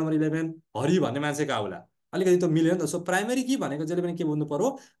 अर्कोचोटि रोल नम्बर 11 हरि भन्ने मान्छेको आउला, अलिकति त मिल्यो नि त। सो प्राइमेरी की भनेको जहिले पनि के बुझ्नु पर्यो?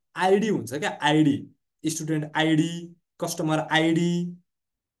 आइडी हुन्छ क्या, ID. Student ID, customer ID,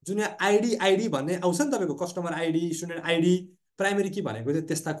 जुन यहाँ आइडी आइडी भन्ने आउँछ नि तपाईँको, customer ID, student ID. Primary की भनेको चाहिँ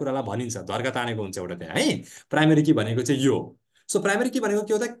त्यस्ता कुरालाई भनिन्छ, धर्का तानेको हुन्छ एउटा त्यहाँ, है? प्राइमेरी की भनेको चाहिँ यो। सो प्राइमेरी की भनेको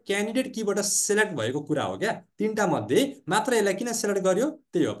के हो त? क्यान्डिडेट कीबाट सेलेक्ट भएको कुरा हो क्या। तिनटा मध्ये मात्र यसलाई किन सेलेक्ट गर्यो?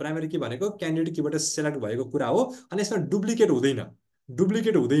 त्यही हो प्राइमेरी की भनेको, क्यान्डिडेट कीबाट सेलेक्ट भएको कुरा हो। अनि यसमा डुप्लिकेट हुँदैन,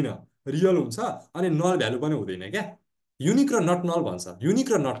 डुप्लिकेट हुँदैन, रियल हुन्छ। अनि नल भ्यालु पनि हुँदैन क्या। युनिक र नट नल भन्छ,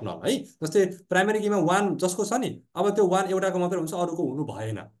 युनिक र नट नल, है? जस्तै प्राइमेरी कीमा 1 जसको छ नि, अब त्यो 1 एउटाको मात्रै हुन्छ, अरूको हुनु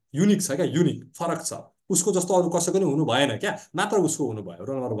भएन। युनिक छ क्या, युनिक, फरक छ। उसको जस्तो अरू कसैको पनि हुनु भएन क्या, मात्र उसको हुनु भयो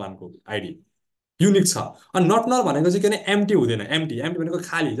रोल नम्बर 1 को आइडी। युनिक छ। अनि नट नल भनेको चाहिँ के भने एम्टी हुँदैन। एम्टी एम्टी भनेको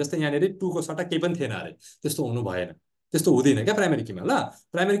खाली, जस्तै यहाँनिर 2 को सट्टा केही पनि थिएन अरे, त्यस्तो हुनु भएन। त्यस्तो हुँदैन क्या प्राइमेरी कीमा। ल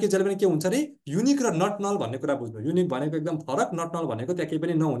प्राइमेरी की जहिले पनि के हुन्छ अरे, युनिक र नट नल भन्ने कुरा बुझ्नु। युनिक भनेको एकदम फरक, नट नल भनेको त्यहाँ केही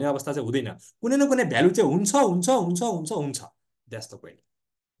पनि नहुने अवस्था चाहिँ हुँदैन। कुनै न कुनै भ्यालु चाहिँ हुन्छ हुन्छ हुन्छ हुन्छ हुन्छ। That's the point.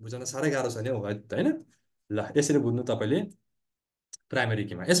 बुझ्न साह्रै गाह्रो छ नि हौ होइन। ल यसरी बुझ्नु तपाईँले प्राइमेरी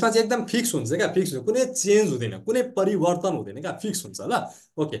कीमा। यसमा चाहिँ एकदम फिक्स हुन्छ क्या, फिक्स हुन्छ, कुनै चेन्ज हुँदैन, कुनै परिवर्तन हुँदैन क्या, फिक्स हुन्छ। ल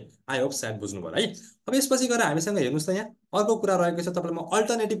ओके, आई होप सायद बुझ्नुभयो है। अब यसपछि गएर हामीसँग हेर्नुहोस् त, यहाँ अर्को कुरा रहेको छ। तपाईँलाई म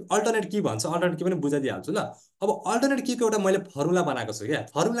अल्टरनेट की भन्छ, अल्टरनेट की पनि बुझाइदिइहाल्छु। ल अब अल्टरनेट कीको एउटा मैले फर्मुला बनाएको छु क्या।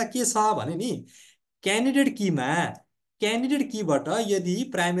 फर्मुला के छ भने नि, क्यान्डिडेट कीमा, क्यान्डिडेट कीबाट यदि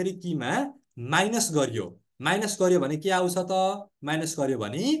प्राइमेरी कीमा माइनस गरियो, माइनस गरियो भने के आउँछ त, माइनस गरियो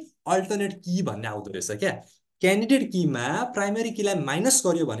भने अल्टरनेट की भन्ने आउँदो रहेछ क्या। क्यान्डिडेट कीमा प्राइमेरी कीलाई माइनस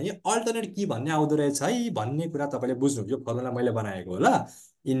गरियो भने अल्टरनेट की भन्ने आउँदो रहेछ है भन्ने कुरा तपाईँले बुझ्नु। यो फर्मुला मैले बनाएको हो ल,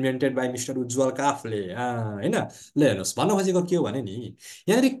 इन्भेन्टेड बाई मिस्टर उज्जवल काफले होइन। ल हेर्नुहोस्, भन्नु खोजेको के हो भने नि,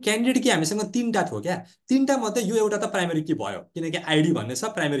 यहाँनिर क्यान्डिडेट की हामीसँग तिनवटा थियो क्या। तिनवटा मध्ये यो एउटा त प्राइमेरी की भयो, किनकि आइडी भन्ने छ,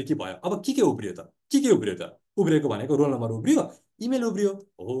 प्राइमेरी की भयो। अब के उब्रियो त, के उब्रियो त, उब्रिएको भनेको रोल नम्बर उब्रियो, इमेल उब्रियो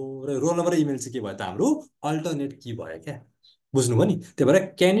हो, र रोल नम्बर इमेल चाहिँ के भयो त, हाम्रो अल्टरनेट की भयो क्या। बुझ्नुभयो नि। त्यही भएर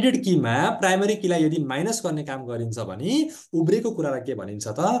क्यान्डिडेट कीमा प्राइमेरी कीलाई यदि माइनस गर्ने काम गरिन्छ भने उब्रेको कुरालाई के भनिन्छ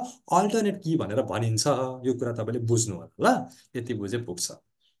त, अल्टरनेट की भनेर भनिन्छ। यो कुरा तपाईँले बुझ्नु होला। ल यति बुझे पुग्छ।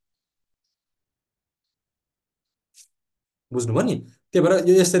 बुझ्नुभयो नि। त्यही भएर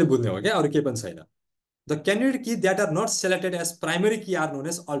यो यसरी बुझ्ने हो क्या, अरू केही पनि छैन। The candidate Ki that are not selected as primary Ki are known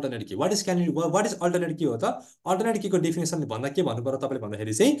as alternate Ki. What is candidate, what is alternate की हो त, अल्टरनेट कीको डेफिनेसन भन्दा के भन्नु पर्यो तपाईँले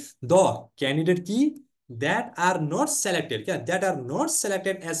भन्दाखेरि चाहिँ, the candidate Ki that are not selected, क्या that are not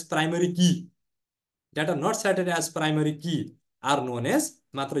selected as primary Ki, that are not selected as primary Ki are known as,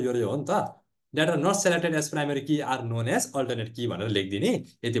 मात्र यो हो नि त, that are not selected as primary Ki are known as alternate की भनेर लेखिदिने।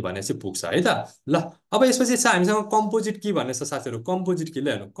 यति भनेपछि पुग्छ है त। ल अब यसपछि छ हामीसँग कम्पोजिट की भन्ने छ साथीहरू। कम्पोजिट की, ल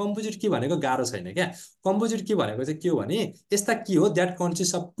हेर्नु, कम्पोजिट की भनेको गाह्रो छैन क्या। कम्पोजिट की भनेको चाहिँ के हो भने, यस्ता की हो that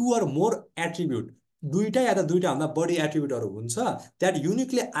consist of to or more attribute, दुईटा या त दुईटा भन्दा बढी एट्रिब्युटहरू हुन्छ, that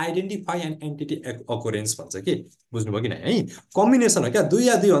uniquely identify an entity अकोरेन्स भन्छ कि। बुझ्नुभयो कि नै है। कम्बिनेसन हो क्या, दुई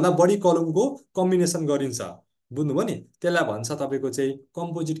या दुईभन्दा बढी कलमको कम्बिनेसन गरिन्छ। बुझ्नुभयो नि, त्यसलाई भन्छ तपाईँको चाहिँ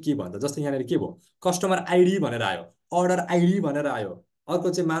कम्पोजिट की भन्छ। जस्तै यहाँनिर के भयो, कस्टमर आइडी भनेर आयो, अर्डर आइडी भनेर आयो, अर्को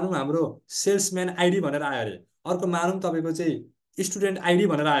चाहिँ मानौँ हाम्रो सेल्सम्यान आइडी भनेर आयो अरे, अर्को मानौँ तपाईँको चाहिँ स्टुडेन्ट आइडी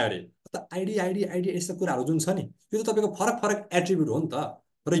भनेर आयो अरे। त आइडी आइडी आइडी यस्तो कुराहरू जुन छ नि, यो त तपाईँको फरक फरक एट्रिब्युट हो नि त,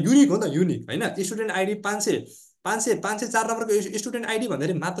 र युनिक हो नि त, युनिक होइन। स्टुडेन्ट आइडी 500, 504 नम्बरको स्टुडेन्ट आइडी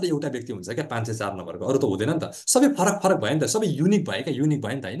भन्दाखेरि मात्र एउटा व्यक्ति हुन्छ क्या, 504 नम्बरको, अरू त हुँदैन नि त। सबै फरक फरक भयो नि त, सबै युनिक भयो क्या, युनिक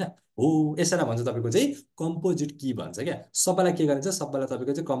भयो नि त होइन। हो यसैलाई भन्छ तपाईँको चाहिँ कम्पोजिट की भन्छ क्या। सबैलाई के गरिन्छ, सबैलाई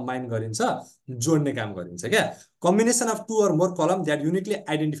तपाईँको चाहिँ कम्बाइन गरिन्छ, जोड्ने काम गरिन्छ क्या। Combination of to or more कलम that uniquely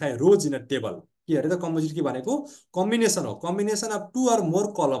identify rose in a table. के अरे त कम्पोजिट की भनेको कम्बिनेसन हो, combination of to or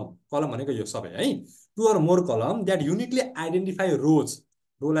more कलम, कलम भनेको यो सबै है, टु अर मोर कलम द्याट युनिकली आइडेन्टिफाई रोज,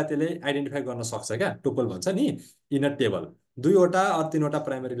 रोलाई त्यसले आइडेन्टिफाई गर्न सक्छ क्या, टुपल भन्छ नि, इन अ टेबल। दुईवटा अरू तिनवटा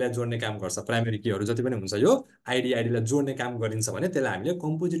प्राइमेरीलाई जोड्ने काम गर्छ, प्राइमेरी कीहरू जति पनि हुन्छ यो आइडीलाई जोड्ने काम गरिन्छ भने त्यसलाई हामीले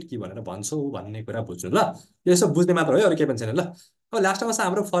कम्पोजिट की भनेर भन्छौँ भन्ने कुरा बुझ्नु। ल यो सब बुझ्ने मात्र हो, अरू केही पनि छैन। ल अब लास्टमा छ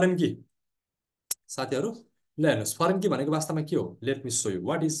हाम्रो फरेन की साथीहरू। ल हेर्नुहोस्, फरेन की भनेको वास्तवमा के हो, let me so you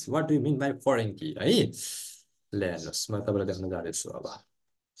what is, what do you mean by foreign की है। ल हेर्नुहोस्, म तपाईँलाई देखाउन जाँदैछु। अब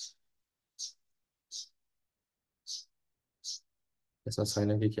यसमा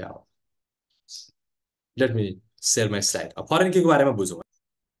छैन कि क्या हो, let me share my slide. Foreign कीको बारेमा बुझौँ।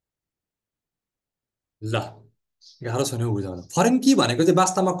 ल गाह्रो छ नि हौ बुझाउन। फरेन की भनेको चाहिँ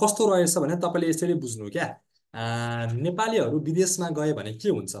वास्तवमा कस्तो रहेछ भने तपाईँले यसरी बुझ्नु क्या। नेपालीहरू विदेशमा गए भने के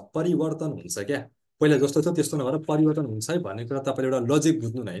हुन्छ, परिवर्तन हुन्छ क्या। पहिला जस्तो थियो त्यस्तो नभएर परिवर्तन हुन्छ है भन्ने कुरा तपाईँले एउटा लजिक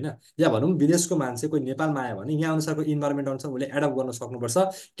बुझ्नु न होइन। या भनौँ विदेशको मान्छे कोही नेपालमा आयो भने यहाँ अनुसारको इन्भाइरोमेन्ट अनुसार उसले एडप्ट गर्न सक्नुपर्छ,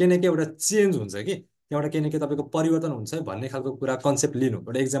 केही न केही एउटा चेन्ज हुन्छ कि त्यहाँबाट केही न केही तपाईँको परिवर्तन हुन्छ है भन्ने खालको कुरा कन्सेप्ट लिनु,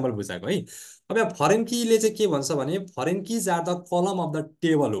 एउटा इक्जाम्पल बुझाएको है। अब यहाँ फरेन कीले चाहिँ के भन्छ भने, फरेन किज आर द कलम अफ द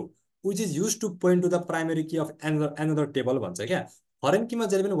टेबल हो which is use two point to the primary Ki of another table भन्छ क्या। फरेन कीमा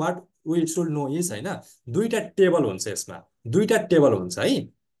जहिले पनि what we should know is होइन, दुईटा टेबल हुन्छ यसमा, दुईटा टेबल हुन्छ है।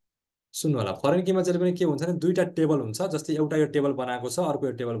 सुन्नु होला, फरेन कीमा जहिले पनि के हुन्छ भने दुईटा टेबल हुन्छ, जस्तै एउटा यो टेबल बनाएको छ, अर्को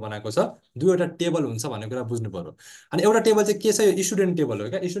यो टेबल बनाएको छ, दुईवटा टेबल हुन्छ भन्ने कुरा बुझ्नु पर्यो। अनि एउटा टेबल चाहिँ के छ, यो स्टुडेन्ट टेबल हो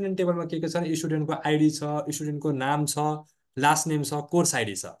क्या। स्टुडेन्ट टेबलमा के छ भने स्टुडेन्टको आइडी छ, स्टुडेन्टको नाम छ, लास्ट नेम छ, कोर्स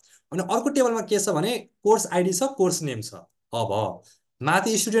आइडी छ। अनि अर्को टेबलमा के छ भने कोर्स आइडी छ, कोर्स नेम छ। अब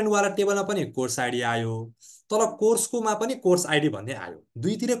माथि स्टुडेन्टवाला टेबलमा पनि कोर्स आइडी आयो, तल कोर्सकोमा पनि कोर्स आइडी भन्ने आयो,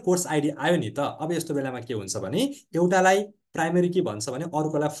 दुईतिर कोर्स आइडी आयो नि त। अब यस्तो बेलामा के हुन्छ भने एउटालाई प्राइमेरी की भन्छ भने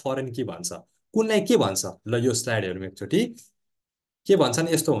अर्कोलाई फरेन की भन्छ। कुनलाई के भन्छ, ल यो स्लाइड हेरौँ एकचोटि। के भन्छ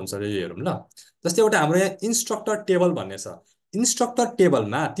नि यस्तो हुन्छ, यो हेरौँ ल। जस्तै एउटा हाम्रो यहाँ इन्स्ट्रक्टर टेबल भन्ने छ। इन्स्ट्रक्टर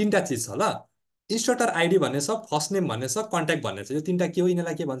टेबलमा तिनवटा चिज छ ल। इन्स्ट्रक्टर आइडी भन्ने छ, फर्स्ट नेम भन्ने छ, कन्ट्याक्ट भन्ने छ। यो तिनवटा के हो,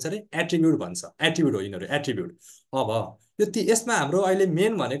 यिनीहरूलाई के भन्छ अरे एट्रिब्युट भन्छ। एट्रिब्युट हो यिनीहरू, एट्रिब्युट। अब यसमा हाम्रो अहिले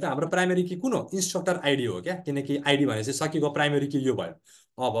मेन भनेको हाम्रो प्राइमेरी की कुन हो, इन्स्ट्रक्टर आइडी हो क्या, किनकि आइडी भनेपछि सकिएको, प्राइमेरी की यो भयो।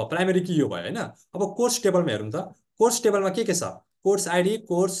 अब प्राइमेरी की यो भयो होइन। अब कोर्स टेबलमा हेरौँ त, कोर्स टेबलमा के छ, कोर्स आइडी,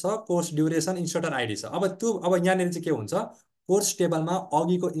 कोर्स छ, कोर्स ड्युरेसन, इन्स्ट्रक्टर आइडी छ। अब यहाँनिर चाहिँ के हुन्छ, कोर्स टेबलमा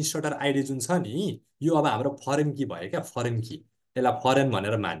अघिको इन्स्ट्रक्टर आइडी जुन छ नि, यो अब हाम्रो फरेन की भयो क्या, फरेन की। यसलाई फरेन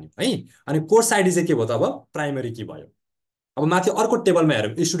भनेर मान्यो है। अनि कोर्स आइडी चाहिँ के भयो त, अब प्राइमेरी की भयो। अब माथि अर्को टेबलमा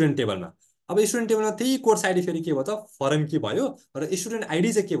हेरौँ, स्टुडेन्ट टेबलमा। अब स्टुडेन्ट टेबलमा त्यही कोर्स आइडी फेरि के भयो त, फरेन की भयो। र स्टुडेन्ट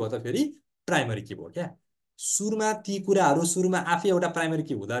आइडी चाहिँ के भयो त, फेरि प्राइमेरी की भयो क्या। सुरुमा ती कुराहरू सुरुमा आफै एउटा प्राइमेरी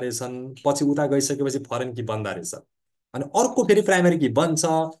की हुँदा रहेछन्, पछि उता गइसकेपछि फरेन की बन्दा रहेछ। अनि अर्को फेरि प्राइमेरी की बन्छ,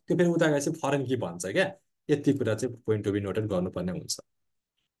 त्यो फेरि उता गएपछि फरेन की बन्छ क्या। यति कुरा चाहिँ पोइन्ट टु बी नोटेड गर्नुपर्ने हुन्छ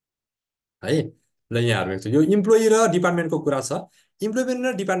है। ल यहाँ हेर्नु यो इम्प्लोइ र डिपार्टमेन्टको कुरा छ। इम्प्लोइ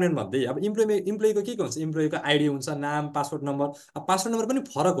र डिपार्टमेन्ट मध्ये अब इम्प्लोइको के हुन्छ, इम्प्लोइको आइडी हुन्छ, नाम, पासवर्ड नम्बर। अब पासवर्ड नम्बर पनि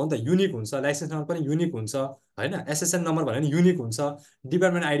फरक हो नि त, युनिक हुन्छ। लाइसेन्स नम्बर पनि युनिक हुन्छ होइन, एसएसएन नम्बर भन्यो भने युनिक हुन्छ।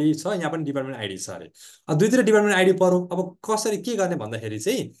 डिपार्टमेन्ट आइडी छ, यहाँ पनि डिपार्टमेन्ट आइडी छ अरे। अब दुईतिर डिपार्टमेन्ट आइडी पर्यो, अब कसरी के गर्ने भन्दाखेरि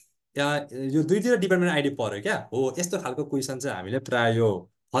चाहिँ यहाँ यो दुईतिर डिपार्टमेन्ट आइडी पर्यो क्या हो। यस्तो खालको क्वेसन चाहिँ हामीले प्रायः यो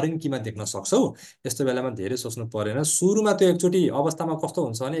फरेन कीमा देख्न सक्छौँ। यस्तो बेलामा धेरै सोच्नु परेन। सुरुमा त्यो एकचोटि अवस्थामा कस्तो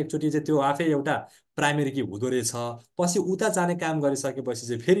हुन्छ भने, एकचोटि चाहिँ त्यो आफै एउटा प्राइमेरी की हुँदो रहेछ, पछि उता जाने काम गरिसकेपछि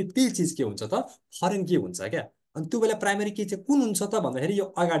चाहिँ फेरि त्यही चिज के हुन्छ त, फरेन की हुन्छ क्या। अनि त्यो बेला प्राइमेरी की चाहिँ कुन हुन्छ त भन्दाखेरि यो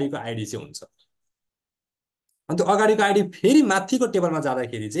अगाडिको आइडी चाहिँ हुन्छ। अनि त्यो अगाडिको आइडी फेरि माथिको टेबलमा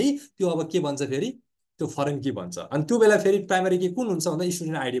जाँदाखेरि चाहिँ त्यो अब के भन्छ फेरि, त्यो फरेन की भन्छ। अनि त्यो बेला फेरि प्राइमेरी की कुन हुन्छ भन्दा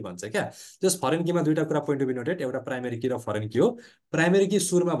स्टुडेन्ट आइडी भन्छ क्या। त्यस फरेन कीमा दुईवटा कुरा पोइन्ट टु बी नोटेड, एउटा प्राइमेरी की र फरेन की हो। प्राइमेरी की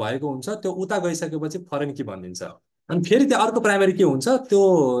सुरुमा भएको हुन्छ, त्यो उता गइसकेपछि फरेन की भनिदिन्छ। अनि फेरि त्यो अर्को प्राइमेरी की हुन्छ, त्यो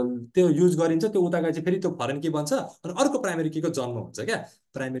त्यो युज गरिन्छ, त्यो उता गएपछि फेरि त्यो फरेन की भन्छ। अनि अर्को प्राइमेरी कीको जन्म हुन्छ क्या।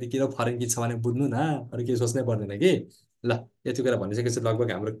 प्राइमेरी की र फरेन की छ भने बुझ्नु न, अरू केही सोच्नै पर्दैन कि। ल यति कुरा भनिसकेपछि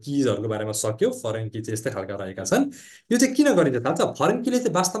लगभग हाम्रो किजहरूको बारेमा सक्यो। फरेन की चाहिँ यस्तै खालका रहेका छन्। यो चाहिँ किन गरिन्छ थाहा छ, फरेन कीले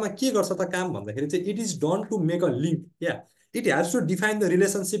चाहिँ वास्तवमा के गर्छ त काम भन्दाखेरि चाहिँ it is done to make a link yeah it has to define the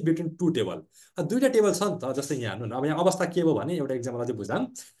relationship between two table. दुईवटा टेबल छ नि त, जस्तै यहाँ हेर्नु न, अब यहाँ अवस्था के भयो भने एउटा इक्जाम्पल अझै बुझाऊँ।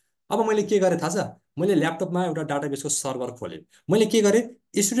 अब मैले के गरेँ थाहा छ, मैले ल्यापटपमा एउटा डाटाबेसको सर्भर खोलेँ। मैले के गरेँ,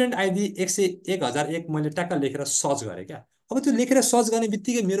 स्टुडेन्ट आइडी 1001 मैले ट्याक्क लेखेर सर्च गरेँ क्या। अब त्यो लेखेर सर्च गर्ने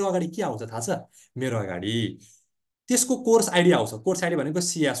बित्तिकै मेरो अगाडि के आउँछ थाहा छ, मेरो अगाडि त्यसको कोर्स आइडी आउँछ। कोर्स आइडी भनेको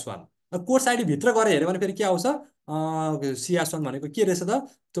CS1। कोर्स आइडी भित्र गएर हेऱ्यो भने फेरि के आउँछ, CS1 भनेको के रहेछ त,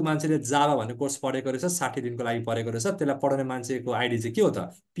 त्यो मान्छेले जावा भन्ने कोर्स पढेको रहेछ, 60 दिनको लागि पढेको रहेछ। त्यसलाई पढाउने मान्छेको आइडी चाहिँ के हो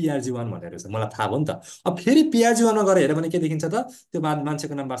त, PRG1 भन्ने रहेछ। मलाई थाहा भयो नि त। अब फेरि PRG1मा गएर हेऱ्यो भने के देखिन्छ त, त्यो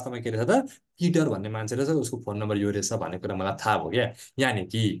मान्छेको नाम वास्तवमा के रहेछ त, पिटर भन्ने मान्छे रहेछ, उसको फोन नम्बर यो रहेछ भन्ने कुरा मलाई थाहा भयो क्या। यानि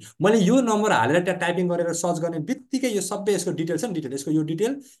कि मैले यो नम्बर हालेर त्यहाँ टाइपिङ गरेर सर्च गर्ने बित्तिकै यो सबै यसको डिटेल छ नि, डिटेल यसको यो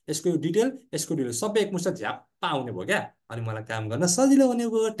डिटेल, यसको यो डिटेल, यसको डिटेल सबै एकमुष्ट झ्याप्पा आउने भयो क्या। अनि मलाई काम गर्न सजिलो हुने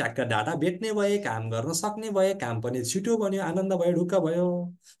भयो, ट्याक्क डाटा भेट्ने भए, काम गर्न सक्ने भए, काम पनि छिटो बन्यो, आनन्द भयो, ढुक्क भयो,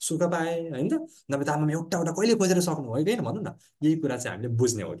 सुख पाएँ होइन त। नभए त आमामा एउटा एउटा कहिले खोजेर सक्नु हो कि भनौँ न। यही कुरा चाहिँ हामीले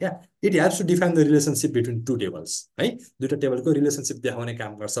बुझ्ने हो क्या। It has to define the relationship between two tables है। दुईवटा टेबलको रिलेसनसिप देखाउने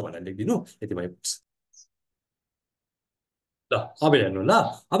काम गर्छ भनेर लेखिदिनु, यति भइपुग्छ। ल अब हेर्नु ल,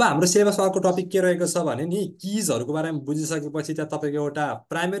 अब हाम्रो सिलेबसमा अर्को टपिक के रहेको छ भने नि, किजहरूको बारेमा बुझिसकेपछि त्यहाँ तपाईँको एउटा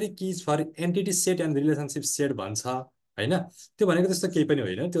primary किज for entity set and relationship set भन्छ होइन। त्यो भनेको त्यस्तो केही पनि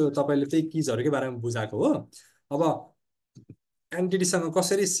होइन, त्यो तपाईँले त्यही किजहरूकै बारेमा बुझाएको हो। अब एन्टिटीसँग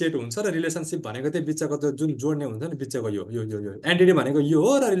कसरी सेट हुन्छ र रिलेसनसिप भनेको त्यो बिचको त्यो जुन जोड्ने हुन्छ नि, बिचको यो एन्टिटी भनेको यो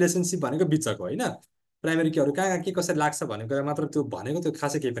हो, र रिलेसनसिप भनेको बिचको होइन। प्राइमेरी कीहरू कहाँ कहाँ के कसरी लाग्छ भन्ने कुरा मात्र त्यो भनेको, त्यो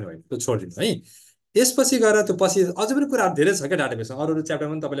खासै केही पनि होइन, त्यो छोडिदिनु है। यसपछि गएर त्यो पछि अझै पनि कुराहरू धेरै छ क्या डाटाबेसमा, अरू अरू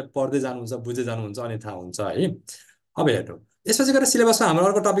च्याप्टरमा पनि तपाईँले पढ्दै जानुहुन्छ, बुझ्दै जानुहुन्छ, अनि थाहा हुन्छ है। अब हेर्नु, यसपछि गएर सिलेबसमा हाम्रो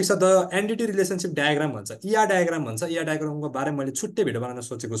अर्को टपिक छ द एन्टिटी रिलेसनसिप डायग्राम भन्छ, इआर डायग्राम भन्छ। इआर डायग्रामको बारेमा मैले छुट्टै भिडियो बनाउन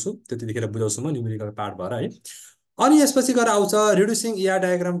सोचेको छु, त्यो त्यतिखेर बुझाउँछु म न्युमेरिकल पार्ट भएर है। अनि यसपछि गएर आउँछ reducing ER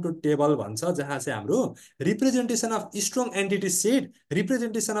diagram to table भन्छ, जहाँ चाहिँ हाम्रो representation of strong entity set,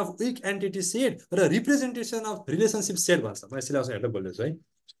 representation of week entity set र रिप्रेजेन्टेसन अफ रिलेसनसिप सेट भन्छ। म सिलेबस हेर्दै बोल्दैछु है।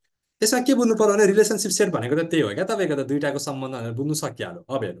 यसमा के बुझ्नु पर्यो भने रिलेसनसिप सेट भनेको त त्यही हो क्या, तपाईँको त दुइटाको सम्बन्ध भनेर बुझ्नु सकिहाल्यो।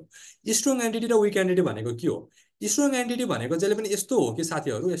 अब हेर्नु, स्ट्रङ एन्टिटी र विक एन्टिटी भनेको के हो। स्ट्रङ एन्टिटी भनेको जहिले पनि यस्तो हो कि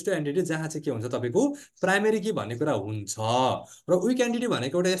साथीहरू, यस्तो एन्टिटी जहाँ चाहिँ के हुन्छ तपाईँको प्राइमेरी की भन्ने कुरा हुन्छ, र विक एन्टिटी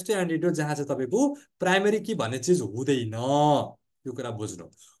भनेको एउटा यस्तो एन्टिटी हो जहाँ चाहिँ तपाईँको प्राइमेरी की भन्ने चिज हुँदैन। यो कुरा बुझ्नु।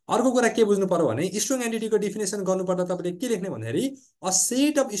 अर्को कुरा के बुझ्नु पर्यो भने, स्ट्रङ एन्टिटीको डिफिनेसन गर्नुपर्दा तपाईँले के लेख्ने भन्दाखेरि a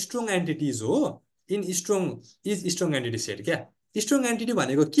set of strong entities हो in strong is strong entity set क्या। स्ट्रङ एन्टिटी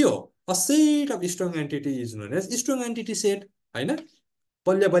भनेको के हो, a set of strong entity is known as strong entity set होइन।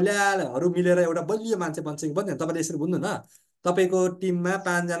 बलिया बलियाहरू मिलेर एउटा बलियो मान्छे बन्छ कि बन्दैन, तपाईँले यसरी बुझ्नु न। तपाईँको टिममा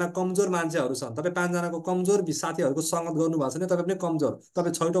 5 जना कमजोर मान्छेहरू छन्, तपाईँ 5 जनाको कमजोर साथीहरूको सङ्गत गर्नुभएको छ भने तपाईँ पनि कमजोर,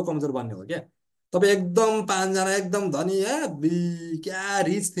 तपाईँ छैटौँ कमजोर बन्ने हो क्या। तपाईँ एकदम 5 जना एकदम धनी क्या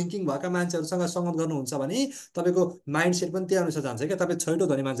रिच थिङ्किङ भएका मान्छेहरूसँग सङ्गत गर्नुहुन्छ भने तपाईँको माइन्ड सेट पनि त्यही अनुसार जान्छ क्या, तपाईँ छैटौँ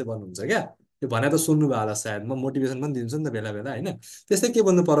धनी मान्छे बन्नुहुन्छ क्या। त्यो भने त सुन्नुभयो होला सायद, म मोटिभेसन पनि दिन्छु नि त बेला बेला होइन। त्यस्तै के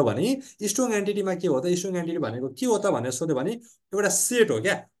भन्नु पर्यो भने स्ट्रङ एन्टिटीमा के हो त, स्ट्रङ एन्टिटी भनेको के हो त भनेर सोध्यो भने एउटा सेट हो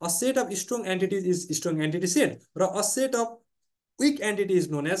क्या। A set of strong entities is strong entity set, र a set of week entity is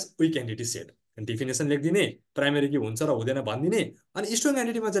known as week entity set. Definition लेखिदिने, primary के हुन्छ र हुँदैन भनिदिने। अनि स्ट्रङ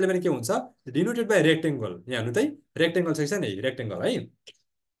एन्टिटीमा जहिले पनि के हुन्छ, डिनोटेड बाई रेक्टेङ्गल। यहाँ हेर्नु त रेक्टेङ्गल छ नि, रेक्टेङ्गल है,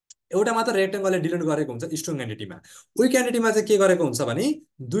 एउटा मात्र रेक्टेङ्गलले डिनोट गरेको हुन्छ स्ट्रङ एन्टिटीमा। विक एन्टिटीमा चाहिँ के गरेको हुन्छ भने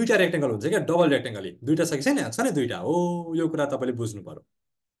दुईटा रेक्टेङ्गल हुन्छ क्या, डबल रेक्टेङ्गल। दुईटा छ कि छैन, छ नि दुईटा हो, यो कुरा तपाईँले बुझ्नु पर्यो।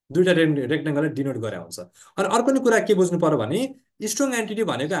 दुईटा रेक्टेङ्गलले डिनोट गरे हुन्छ। अनि अर्को पनि कुरा के बुझ्नु पर्यो भने स्ट्रङ एन्टिटी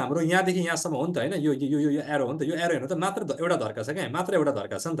भनेको हाम्रो यहाँदेखि यहाँसम्म हो नि त होइन, यो एरो हो नि त, यो एरो हेर्नु त मात्र एउटा धर्का छ क्या, मात्र एउटा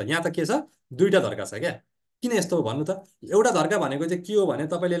धर्का छ नि त, यहाँ त के छ दुईटा धर्का छ क्या। किन यस्तो हो भन्नु त, एउटा धर्का भनेको चाहिँ के हो भने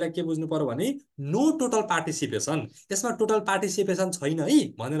तपाईँले यसलाई के बुझ्नु पर्यो भने नो टोटल पार्टिसिपेसन, यसमा टोटल पार्टिसिपेसन छैन है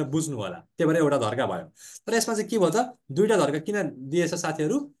भनेर बुझ्नु होला, त्यही भएर एउटा धर्का भयो। तर यसमा चाहिँ के भयो त, दुईटा धर्का किन दिएछ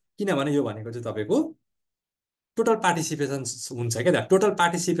साथीहरू, किनभने यो भनेको चाहिँ तपाईँको टोटल पार्टिसिपेसन हुन्छ क्या, त्यहाँ टोटल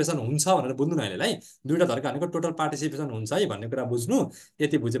पार्टिसिपेसन हुन्छ भनेर बुझ्नु न अहिलेलाई। दुईटा धर्का भनेको टोटल पार्टिसिपेसन हुन्छ है भन्ने कुरा बुझ्नु,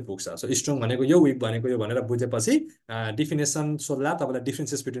 यति बुझे पुग्छ। सो स्ट्रङ भनेको यो, विक भनेको यो भनेर बुझेपछि डिफिनेसन सोध्ला तपाईँलाई,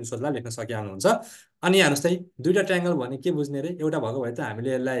 डिफ्रेन्सेस बिट्विन सोध्ला, लेख्न सकिहाल्नुहुन्छ। अनि हेर्नुहोस् त दुईटा ट्रायङ्गल भने के बुझ्ने रे, एउटा भएको भए त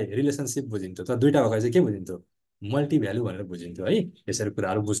हामीले यसलाई रिलेसनसिप बुझिन्थ्यो, तर दुईटा भएको चाहिँ के बुझिन्थ्यो, मल्टी भ्यालु भनेर बुझिन्थ्यो है। यसरी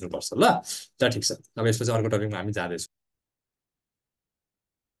कुराहरू बुझ्नुपर्छ ल। ल ठिक छ, अब यसपछि अर्को टपिकमा हामी जाँदैछौँ।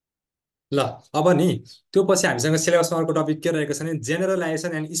 ल अब नि त्यो पछि हामीसँग सिलेबसमा अर्को टपिक के रहेको छ भने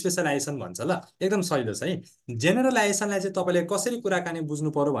जेनरलाइजेसन एन्ड स्पेसलाइजेसन भन्छ। ल एकदम सजिलो छ है। जेनरलाइजेसनलाई चाहिँ तपाईँले कसरी कुराकानी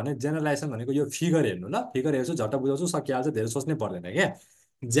बुझ्नु पर्यो भने जेनरलाइजेसन भनेको यो फिगर हेर्नु, ल फिगर हेर्छु झट्ट बुझाउँछु, सकिहाल्छ, धेरै सोच्नै पर्दैन क्या।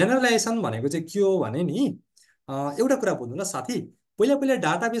 जेनरलाइजेसन भनेको चाहिँ के हो भने नि एउटा कुरा बुझ्नु ल साथी, पहिला पहिला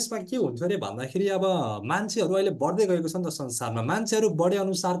डाटाबेसमा के हुन्थ्यो अरे भन्दाखेरि अब मान्छेहरू अहिले बढ्दै गएको छ नि त संसारमा, मान्छेहरू बढे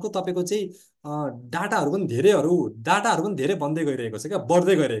अनुसारको तपाईँको चाहिँ डाटाहरू पनि धेरै बन्दै गइरहेको छ क्या,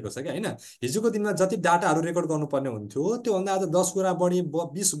 बढ्दै गइरहेको छ क्या होइन। हिजोको दिनमा जति डाटाहरू रेकर्ड गर्नुपर्ने हुन्थ्यो त्योभन्दा आज 10 गुणा बढी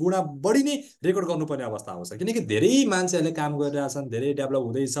 20 गुणा बढी नै रेकर्ड गर्नुपर्ने अवस्था आउँछ, किनकि धेरै मान्छेहरूले काम गरिरहेछन्, धेरै डेभलप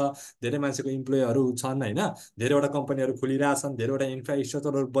हुँदैछ, धेरै मान्छेको इम्प्लोइहरू छन् होइन, धेरैवटा कम्पनीहरू खुलिरहेछन्, धेरैवटा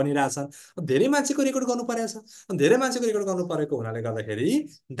इन्फ्रास्ट्रक्चरहरू बनिरहेछन्, धेरै मान्छेको रेकर्ड गर्नु परेको छ। धेरै मान्छेको रेकर्ड गर्नु परेको हुनाले गर्दाखेरि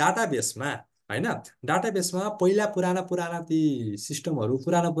डाटाबेसमा होइन, डाटाबेसमा पहिला पुराना पुराना ती सिस्टमहरू,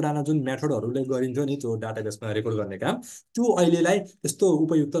 पुराना पुराना जुन मेथडहरूले गरिन्थ्यो नि त्यो डाटाबेसमा रेकर्ड गर्ने काम, त्यो अहिलेलाई त्यस्तो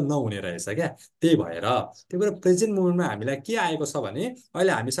उपयुक्त नहुने रहेछ क्या। त्यही भएर प्रेजेन्ट मोमेन्टमा हामीलाई के आएको छ भने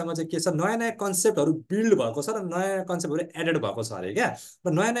अहिले हामीसँग चाहिँ के छ, नयाँ नयाँ कन्सेप्टहरू बिल्ड भएको छ र नयाँ कन्सेप्टहरू एडेड भएको छ अरे क्या।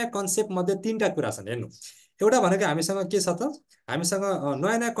 र नयाँ नयाँ कन्सेप्ट मध्ये तिनवटा कुरा छन् हेर्नु। एउटा भनेको हामीसँग के छ त, हामीसँग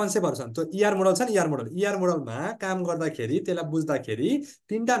नयाँ नयाँ कन्सेप्टहरू छन्, त्यो इआर मोडल छ नि, इआर मोडलमा काम गर्दाखेरि त्यसलाई बुझ्दाखेरि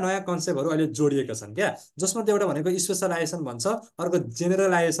तिनवटा नयाँ कन्सेप्टहरू अहिले जोडिएका छन् क्या। जसमा एउटा भनेको स्पेसलाइजेसन भन्छ, अर्को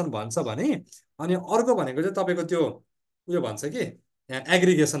जेनरलाइजेसन भन्छ भने, अनि अर्को भनेको चाहिँ तपाईँको त्यो उयो भन्छ कि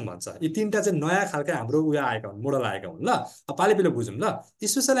एग्रिगेसन भन्छ। यी तिनवटा चाहिँ नयाँ खालका हाम्रो उयो आएका हुन्, मोडल आएका हुन्। ल अब पालि पालो बुझौँ ल।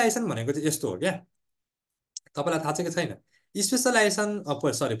 स्पेसलाइजेसन भनेको चाहिँ यस्तो हो क्या, तपाईँलाई थाहा छ कि छैन, स्पेसलाइजेसन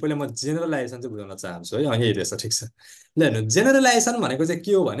सरी पहिला म जेनरलाइजेसन चाहिँ बुझाउन चाहन्छु है। यही रहेछ, ठिक छ। ल हेर्नु, जेनरलाइजेसन भनेको चाहिँ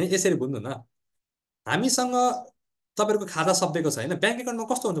के हो भने यसरी बुझ्नु न, हामीसँग तपाईँहरूको खाता सबै छ होइन, ब्याङ्क एकाउन्टमा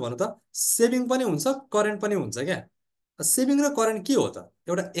कस्तो हुन्छ भन्नु त, सेभिङ पनि हुन्छ करेन्ट पनि हुन्छ क्या। सेभिङ र करेन्ट के हो त,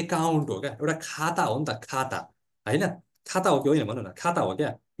 एउटा एकाउन्ट हो क्या, एउटा खाता हो नि त, खाता होइन, खाता हो कि होइन भनौँ न, खाता हो क्या।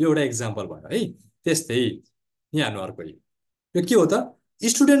 यो एउटा इक्जाम्पल भयो है। त्यस्तै यहाँ हेर्नु अर्को, यो के हो त,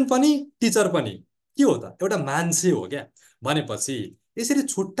 स्टुडेन्ट पनि टिचर पनि के हो त, एउटा मान्छे हो क्या। भनेपछि यसरी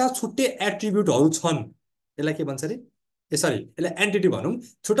छुट्टा छुट्टै एट्रिब्युटहरू छन्, यसलाई के भन्छ अरे, सरी यसलाई एन्टिटी भनौँ,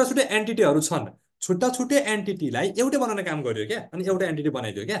 छुट्टा छुट्टै एन्टिटीहरू छन्, छुट्टा छुट्टै एन्टिटीलाई एउटै बनाउने काम गरियो क्या, अनि एउटा एन्टिटी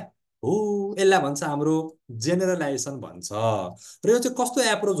बनाइदियो क्या। हो, यसलाई भन्छ हाम्रो जेनरलाइजेसन भन्छ। र यो चाहिँ कस्तो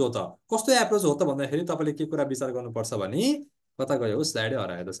एप्रोच हो त, कस्तो एप्रोच हो त भन्दाखेरि तपाईँले के कुरा विचार गर्नुपर्छ भने, कता गयो हो स्लाइडै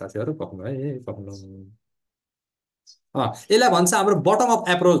हरायो त साथीहरू, पक्नु है, पक्नु। यसलाई भन्छ हाम्रो बटम अप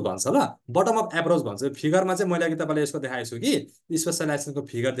एप्रोच भन्छ। ल बटम अप एप्रोच भन्छ। फिगरमा चाहिँ मैले अघि तपाईँलाई यसको देखाएको छु कि स्पेसलाइजेसनको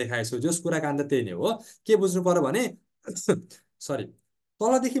फिगर देखाएको छु, जस कुरा काण्ड त्यही नै हो। के बुझ्नु पर्यो भने सरी,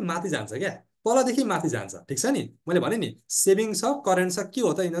 तलदेखि माथि जान्छ क्या, तलदेखि माथि जान्छ, ठिक छ नि। मैले भने नि सेभिङ छ करेन्ट छ, के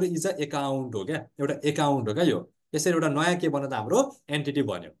हो त यिनीहरू, इज अ एकाउन्ट हो क्या, एउटा एकाउन्ट हो क्या यो। यसरी एउटा नयाँ के बन्यो त, हाम्रो एन्टिटी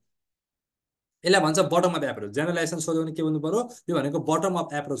बन्यो। यसलाई भन्छ बटम अप एप्रोच। जेनरलाइजेसन सोध्यो भने के बुझ्नु पर्यो, यो भनेको बटम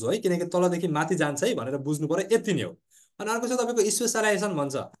अप एप्रोच हो है, किनकि तलदेखि माथि जान्छ है भनेर बुझ्नु पर्यो, यति नै हो। अनि अर्को चाहिँ तपाईँको स्पेसलाइजेसन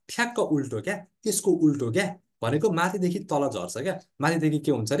भन्छ, ठ्याक्क उल्टो क्या, त्यसको उल्टो क्या, भनेको माथिदेखि तल झर्छ क्या। माथिदेखि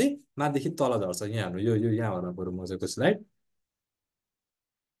के हुन्छ अरे, माथिदेखि तल झर्छ। यहाँ हेर्नु, यो यहाँ हेर्नु पर्यो मजाको स्लाइड,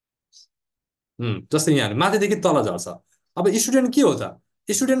 जस्तै यहाँ माथिदेखि तल झर्छ। अब स्टुडेन्ट के हो त?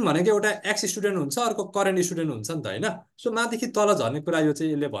 स्टुडेन्ट भनेको एउटा एक्स स्टुडेन्ट हुन्छ, अर्को करेन्ट स्टुडेन्ट हुन्छ नि त, होइन? सो माथिदेखि तल झर्ने कुरा यो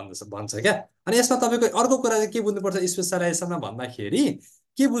चाहिँ यसले भन्छ क्या। अनि यसमा तपाईँको अर्को कुरा चाहिँ के बुझ्नुपर्छ स्पेसलाइजेसनमा भन्दाखेरि,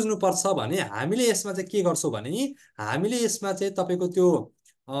 के बुझ्नुपर्छ भने हामीले यसमा चाहिँ के गर्छौँ भने हामीले यसमा चाहिँ तपाईँको त्यो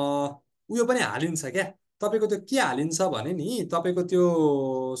उयो पनि हालिन्छ क्या। तपाईँको त्यो के हालिन्छ भने नि तपाईँको त्यो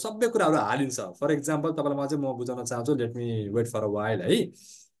सबै कुराहरू हालिन्छ। फर इक्जाम्पल तपाईँलाई म बुझाउन चाहन्छु, let me wait for a while है।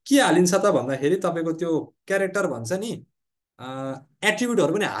 के हालिन्छ त भन्दाखेरि तपाईँको त्यो क्यारेक्टर भन्छ नि,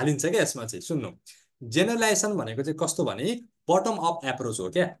 एट्रिब्युटहरू पनि हालिन्छ क्या यसमा चाहिँ। सुन्नु, जेनरलाइजेसन भनेको चाहिँ कस्तो भने बटम अप एप्रोच हो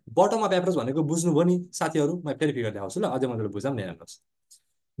क्या। बटम अप एप्रोच भनेको बुझ्नुभयो नि साथीहरू? म फेरि फिगर देखाउँछु ल, अझै मजाले बुझाउँ नि, हेर्नुहोस्।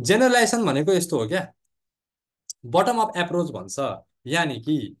 जेनरलाइजेसन भनेको यस्तो हो क्या, बटम अप एप्रोच भन्छ। यानि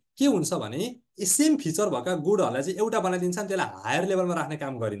कि के हुन्छ भने सेम फिचर भएका गुडहरूलाई चाहिँ एउटा बनाइदिन्छ नि, त्यसलाई हायर लेभलमा राख्ने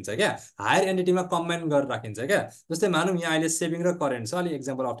काम गरिन्छ क्या। हायर एन्टिटीमा कम्बाइन गरेर राखिन्छ क्या। जस्तै मानौँ यहाँ अहिले सेभिङ र करेन्ट छ, अलिक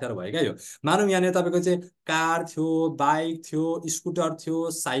एक्जाम्पल अप्ठ्यारो भयो क्या यो। मानौँ यहाँनिर तपाईँको चाहिँ कार थियो, बाइक थियो, स्कुटर थियो,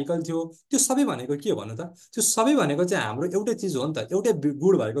 साइकल थियो। त्यो सबै भनेको के हो भन्नु त? त्यो सबै भनेको चाहिँ हाम्रो एउटै चिज हो नि त, एउटै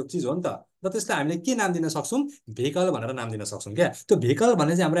गुड भएको चिज हो नि त। र त्यसलाई हामीले के नाम दिन सक्छौँ? भेहिकल भनेर नाम दिन सक्छौँ क्या। त्यो भेहिकल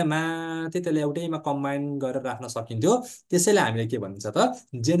भने चाहिँ हाम्रो माथि त्यसले एउटैमा कम्बाइन गरेर राख्न सकिन्थ्यो। त्यसैले हामीले के भनिन्छ त?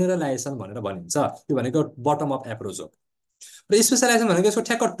 जेनरलाइजेसन भनेर भनिन्छ। त्यो भनेको बटम अप एप्रोच हो। र स्पेसलाइजेसन भनेको यसको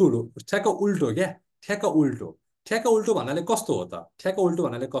ठ्याक्क टुल हो, ठ्याक्क उल्टो क्या। ठ्याक्क उल्टो। ठ्याक्क उल्टो भन्नाले कस्तो हो त? ठ्याक्क उल्टो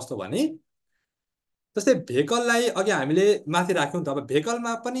भन्नाले कस्तो भने जस्तै भेहिकललाई अघि हामीले माथि राख्यौँ त, अब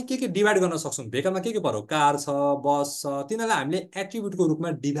भेहिकलमा पनि के डिभाइड गर्न सक्छौँ। भेहिकलमा के पर्यो? कार छ, बस छ, तिनीहरूलाई हामीले एट्रिब्युटको रूपमा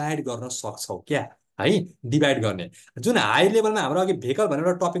डिभाइड गर्न सक्छौँ क्या, है? डिभाइड गर्ने जुन हाई लेभलमा हाम्रो अघि भेहिकल भनेर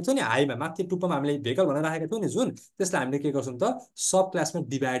एउटा टपिक छ नि, हाईमा माथि टुप्पोमा हामीले भेहिकल भनेर राखेका थियौँ नि जुन, त्यसलाई हामीले के गर्छौँ त? सब क्लासमा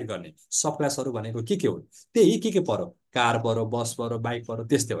डिभाइड गर्ने। सब क्लासहरू भनेको के हो? त्यही के पर्यो? कार पर्यो, बस पर्यो, बाइक पर्यो,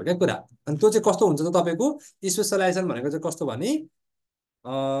 त्यस्तै हो क्या कुरा। अनि त्यो चाहिँ कस्तो हुन्छ त तपाईँको स्पेसलाइजेसन भनेको चाहिँ कस्तो भने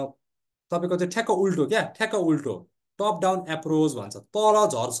तपाईँको चाहिँ ठ्याक्क उल्टो क्या, ठ्याक्क उल्टो। टप डाउन एप्रोच भन्छ, तल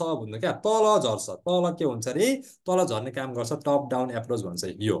झर्छ भन्नु क्या, तल झर्छ। तल के हुन्छ अरे? तल झर्ने काम गर्छ, टप डाउन एप्रोच भन्छ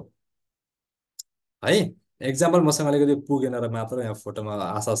यो, है? एक्जाम्पल मसँग अलिकति पुगेन र मात्र यहाँ फोटोमा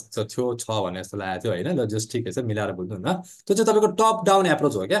आशा थियो छ भने जस्तो लागेको थियो, होइन? ल जस्ट ठिकै छ, मिलाएर बुझ्नु न। त्यो चाहिँ तपाईँको टप डाउन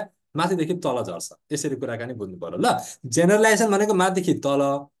एप्रोच हो क्या, माथिदेखि तल झर्छ। यसरी कुराकानी बुझ्नु पर्यो ल। जेनरलाइजेसन भनेको माथिदेखि तल,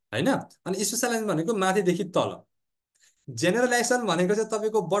 होइन? अनि स्पेसलाइजेसन भनेको माथिदेखि तल। जेनरलाइजेसन भनेको चाहिँ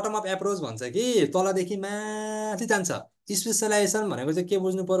तपाईँको बटम अप एप्रोच भन्छ कि तलदेखि माथि जान्छ। स्पेसलाइजेसन भनेको चाहिँ के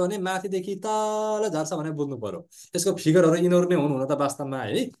बुझ्नु पर्यो भने माथिदेखि तल झर्छ भनेर बुझ्नु पर्यो। यसको फिगरहरू यिनीहरू नै हुन् हुन त वास्तवमा,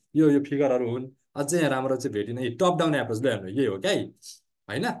 है? यो फिगरहरू हुन्। अझै राम्रो चाहिँ भेटिन, टप डाउन एप्रोच ल, हेर्नु यही हो क्या,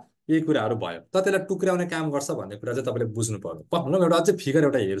 होइन? यही कुराहरू भयो त, त्यसलाई टुक्राउने काम गर्छ भन्ने कुरा चाहिँ तपाईँले बुझ्नु पर्यो। ल एउटा अझै फिगर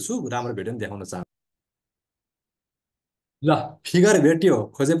एउटा हेर्छु, राम्रो भेट्यो भने देखाउन चाहन्छु। ल फिगर भेट्यो,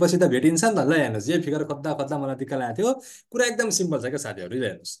 खोजेपछि त भेटिन्छ नि त। ल हेर्नुहोस्, यही फिगर खोज्दा खोज्दा मलाई दिक्क लागेको थियो। कुरा एकदम सिम्पल छ क्या साथीहरू, ल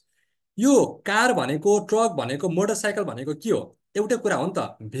हेर्नुहोस्। यो कार भनेको, ट्रक भनेको, मोटरसाइकल भनेको के हो? एउटै कुरा हो नि त,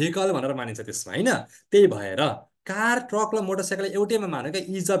 भेहिकल भनेर मानिन्छ त्यसमा, होइन? त्यही भएर कार, ट्रक र मोटरसाइकल एउटैमा मान्यो क्या,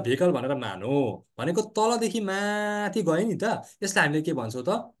 इज अ भेहिकल भनेर मानो भनेको तलदेखि माथि गयो नि त। यसलाई हामीले के भन्छौँ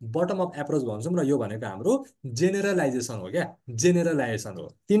त? बटम अप एप्रोच भन्छौँ। र यो भनेको हाम्रो जेनरलाइजेसन हो क्या, जेनरलाइजेसन हो।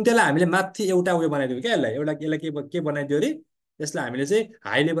 तिनवटालाई हामीले माथि एउटा उयो बनाइदिउँ क्या, यसलाई एउटा, यसलाई के बनाइदियो अरे? यसलाई हामीले चाहिँ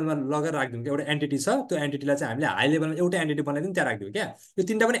हाई लेभलमा लगेर राखिदिउँ क्या। एउटा एन्टिटी छ, त्यो एन्टिटीलाई चाहिँ हामीले हाई लेभलमा एउटा एन्टिटी बनाइदिउँ, त्यहाँ राखिदिउँ क्या। यो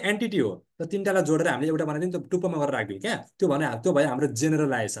तिनवटा पनि एन्टिटी हो, र तिनवटालाई जोडेर हामीले एउटा बनाइदिउँ, त्यो टुप्पोमा गरेर राखिदिउँ क्या। त्यो भयो हाम्रो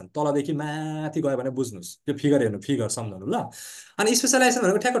जेनरलाइजेसन। तलदेखि माथि गयो भने बुझ्नुहोस्, त्यो फिगर हेर्नु, फिगर सम्झनु ल। अनि स्पेसलाइजेसन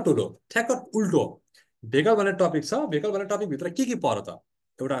भनेको ठ्याक्क टुलो, ठ्याक्क उल्टो। भेहिकल भन्ने टपिक छ, भेहिकल भन्ने टपिकभित्र के पर्यो त?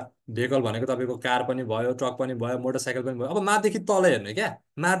 एउटा भेहिकल भनेको तपाईँको कार पनि भयो, ट्रक पनि भयो, मोटरसाइकल पनि भयो। अब माथिदेखि तल हेर्नु क्या,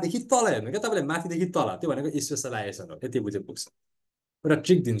 माथिदेखि तल हेर्नु क्या तपाईँले, माथिदेखि तल। त्यो भनेको स्पेसलाइजेसन हो। यति बुझे पुग्छ। एउटा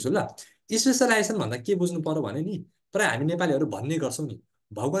ट्रिक दिन्छु ल। स्पेसलाइजेसन भन्दा के बुझ्नु पर्यो भने नि, प्रायः हामी नेपालीहरू भन्ने गर्छौँ नि,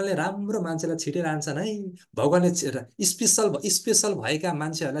 भगवान्ले राम्रो मान्छेलाई छिटै लान्छन् है, भगवान्ले स्पेसल स्पेसल भएका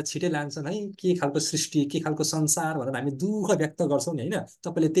मान्छेहरूलाई छिटै लान्छन् है, के खालको सृष्टि, के खालको संसार भनेर हामी दुःख व्यक्त गर्छौँ नि, होइन?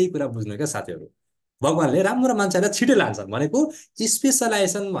 तपाईँले त्यही कुरा बुझ्नु क्या साथीहरू। भगवान्ले राम्रो मान्छेहरूलाई छिटै लान्छन् भनेको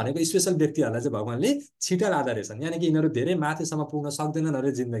स्पेसलाइजेसन भनेको स्पेसल व्यक्तिहरूलाई चाहिँ भगवान्ले छिटो लाँदो रहेछन्, यानि कि यिनीहरू धेरै माथिसम्म पुग्न सक्दैनन्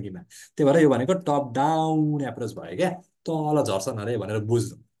अरे जिन्दगीमा। त्यही भएर यो भनेको टप डाउन एप्रोच भयो क्या, तल झर्छन् अरे भनेर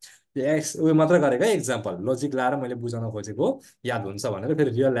बुझ्नु। उयो मात्र गरेको है, इक्जाम्पल लजिक लाएर मैले बुझाउन खोजेको, याद हुन्छ भनेर। फेरि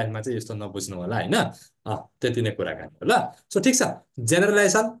रियल लाइफमा चाहिँ यस्तो नबुझ्नु होला, होइन? त्यति नै कुराकानी हो ल। सो ठिक छ,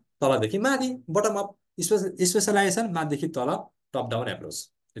 जेनरलाइजेसन तलदेखि माथि, बटम अप। स्पेसलाइजेसन माथिदेखि तल, टप डाउन एप्रोच।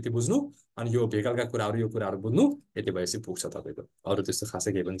 यति बुझ्नु। अनि यो भेहिकलका कुराहरू, यो कुराहरू बुझ्नु, यति भएपछि पुग्छ तपाईँको। अरू त्यस्तो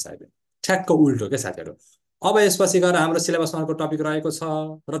खासै केही पनि चाहिँदैन। ठ्याक्क उल्टो क्या साथीहरू। अब यसपछि गएर हाम्रो सिलेबसमा अर्को टपिक रहेको छ,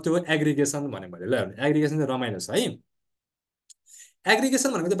 र त्यो एग्रिगेसन भने मैले। ल एग्रिगेसन चाहिँ रमाइलो छ है।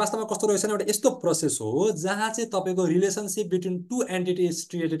 एग्रिगेसन भनेको चाहिँ वास्तवमा कस्तो रहेछ भने एउटा यस्तो प्रोसेस हो जहाँ चाहिँ तपाईँको relationship between two entity is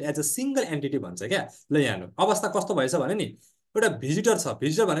created as a single entity भन्छ क्या। ल यहाँ हेर्नु अवस्था कस्तो भएछ भने नि एउटा भिजिटर छ,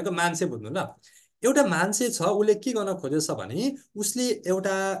 भिजिटर भनेको मान्छे बुझ्नु ल। एउटा मान्छे छ, उसले के गर्न खोजेछ भने उसले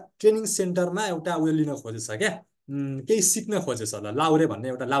एउटा ट्रेनिङ सेन्टरमा एउटा उयो लिन खोजेछ क्या, केही सिक्न खोजेछ। ल लाउरे भन्ने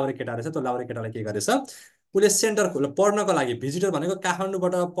एउटा लाउरे केटा रहेछ, त्यो लाउरे केटाले के गरेछ, उसले सेन्टर पढ्नको लागि, भिजिटर भनेको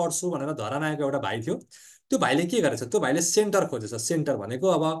काठमाडौँबाट पढ्छु भनेर धरान आएको एउटा भाइ थियो। त्यो भाइले के गरेछ, त्यो भाइले सेन्टर खोजेछ। सेन्टर भनेको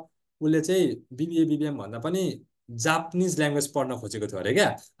अब उसले चाहिँ बिबिए बिबिएम भन्दा पनि जापानिज ल्याङ्ग्वेज पढ्न खोजेको थियो अरे क्या।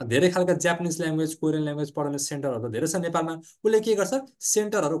 धेरै खालका जापानिज ल्याङ्ग्वेज, कोरियन ल्याङ्ग्वेज पढाउने सेन्टरहरू त धेरै छ नेपालमा। उसले के गर्छ,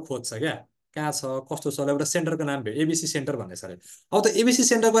 सेन्टरहरू खोज्छ क्या, कहाँ छ कस्तो छ। एउटा सेन्टरको नाम भयो एबिसी सेन्टर भन्ने छ अरे। अब त एबिसी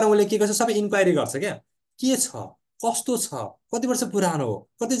सेन्टर गएर उसले के गर्छ, सबै इन्क्वायरी गर्छ क्या, के छ कस्तो छ, कति वर्ष पुरानो हो,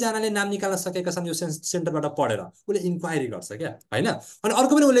 कतिजनाले नाम निकाल्न सकेका छन् यो सेन्टरबाट पढेर, उसले इन्क्वायरी गर्छ क्या होइन। अनि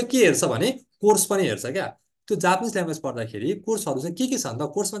अर्को पनि उसले के हेर्छ भने कोर्स पनि हेर्छ क्या। त्यो जापानिज ल्याङ्ग्वेज पढ्दाखेरि कोर्सहरू चाहिँ के छन् त,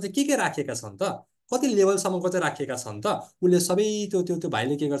 कोर्समा चाहिँ के राखेका छन् त, कति लेभलसम्मको चाहिँ राखेका छन् त, उसले सबै त्यो त्यो त्यो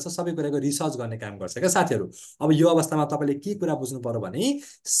भाइले के गर्छ, सबै कुराको रिसर्च गर्ने काम गर्छ क्या साथीहरू। अब यो अवस्थामा तपाईँले के कुरा बुझ्नु पर्यो भने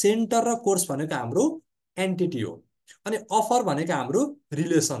सेन्टर र कोर्स भनेको हाम्रो एन्टिटी हो, अनि अफर भनेको हाम्रो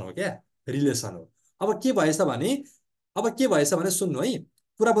रिलेसन हो क्या, रिलेसन हो। अब के भएछ भने, सुन्नु है,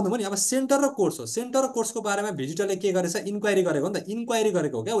 कुरा बुझ्नु भयो नि। अब सेन्टर र कोर्स हो, सेन्टर र कोर्सको बारेमा भिजिटरले के गरेछ, इन्क्वायरी गरेको हो नि त, इन्क्वायरी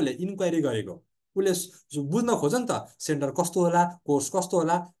गरेको हो क्या उसले, इन्क्वायरी गरेको। उसले बुझ्न खोज्छ नि त सेन्टर कस्तो होला, कोर्स कस्तो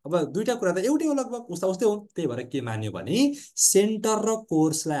होला। अब दुईटा कुरा त एउटै हो लगभग, उस्ता उस्तै हो। त्यही भएर के मान्यो भने सेन्टर र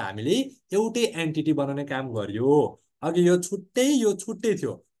कोर्सलाई हामीले एउटै एन्टिटी बनाउने काम गर्यो। अघि यो छुट्टै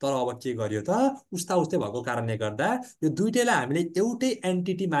थियो, तर अब के गर्यो त, उस्ता उस्तै भएको कारणले गर्दा यो दुइटैलाई हामीले एउटै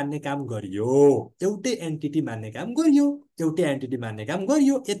एन्टिटी मान्ने काम गरियो, एउटै एन्टिटी मान्ने काम गरियो, एउटै एन्टिटी मान्ने काम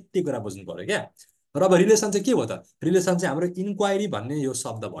गरियो। यति कुरा बुझ्नु पर्यो क्या। र अब रिलेसन चाहिँ के भयो त, रिलेसन चाहिँ हाम्रो इन्क्वायरी भन्ने यो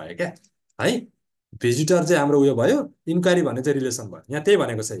शब्द भयो क्या है। भिजिटर चाहिँ हाम्रो उयो भयो, इन्क्वायरी भन्ने चाहिँ रिलेसन भयो। यहाँ त्यही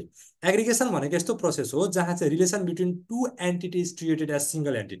भनेको सही। एग्रिगेसन भनेको यस्तो प्रोसेस हो जहाँ चाहिँ relation between two entities created as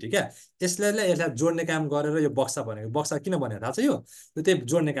single entity क्या। यसलाई जोड्ने काम गरेर यो बक्सा बनेको, बक्सा किन बनेको थाहा छ, यो त्यही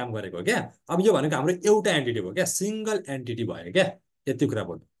जोड्ने काम गरेको हो क्या। अब यो भनेको हाम्रो एउटा एन्टिटी भयो क्या, सिंगल एन्टिटी भयो क्या। यति कुरा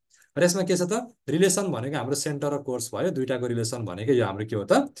बोल्नु। र यसमा के छ त, रिलेसन भनेको हाम्रो सेन्टर र कोर्स भयो, दुइटाको रिलेसन भनेको यो हाम्रो के हो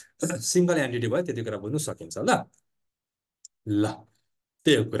त, सिंगल एन्टिटी भयो। त्यति कुरा बुझ्नु सकिन्छ ल। ल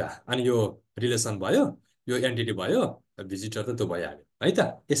त्यही हो कुरा। अनि यो रिलेसन भयो, यो एन्टिटी भयो, भिजिटर त त्यो भइहाल्यो है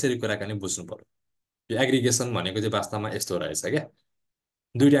त। यसरी कुराकानी बुझ्नु पर्यो। यो एग्रिगेसन भनेको चाहिँ वास्तवमा यस्तो रहेछ क्या,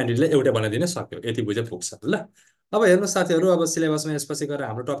 दुईटा एन्टिटीलाई एउटा बनाइदिन सक्यो, यति बुझे पुग्छ ल। अब हेर्नु साथीहरू, अब सिलेबसमा यसपछि गएर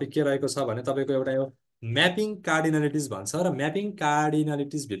हाम्रो टपिक के रहेको छ भने तपाईँको एउटा यो म्यापिङ कार्डिनालिटिज भन्छ। र म्यापिङ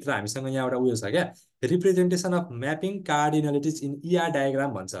कार्डिनालिटिज भित्र हामीसँग यहाँ एउटा उयो छ क्या, representation of mapping कार्डिनालिटिज in ER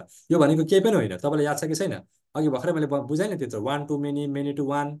diagram भन्छ। यो भनेको केही पनि होइन, तपाईँलाई याद छ कि छैन, अघि भर्खरै मैले बुझाएँ नि त्यत्रो, one two many, many two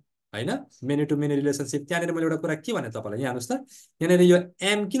one होइन, मेनी टू मेनी रिलेसनसिप। त्यहाँनिर मैले एउटा कुरा के भने तपाईँलाई, यहाँ हेर्नुहोस् त, यहाँनिर यो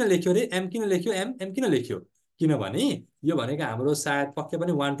एम किन लेख्यो अरे, एम किन लेख्यो, एम किन लेख्यो, किनभने यो भनेको हाम्रो सायद पक्कै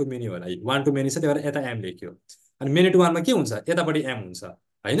पनि वान टू मेनी होला, वान टू मेनी छ, त्यही भएर यता एम लेख्यो। अनि मेनी टू वानमा के हुन्छ, यतापट्टि एम हुन्छ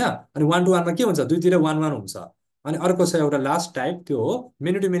होइन। अनि वान टू वानमा के हुन्छ, दुईतिर वान वान हुन्छ। अनि अर्को छ एउटा लास्ट टाइप, त्यो हो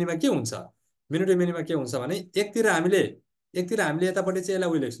मेनी टू मेनीमा के हुन्छ, मेनी टू मेनीमा के हुन्छ भने एकतिर हामीले यतापट्टि चाहिँ यसलाई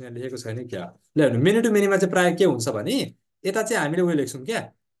उयो लेख्छौँ, यहाँ लेखेको छैन क्या, ल हेर्नु मेनी टू मेनीमा चाहिँ प्रायः के हुन्छ भने यता चाहिँ हामीले उयो लेख्छौँ क्या,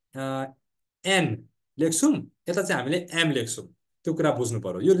 एन लेख्छौँ, यता चाहिँ हामीले एम लेख्छौँ। त्यो कुरा बुझ्नु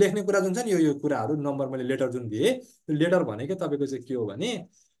पर्यो। यो लेख्ने कुरा जुन छ नि, यो कुराहरू नम्बर मैले लेटर जुन दिएँ, त्यो लेटर भनेकै तपाईँको चाहिँ के हो भने,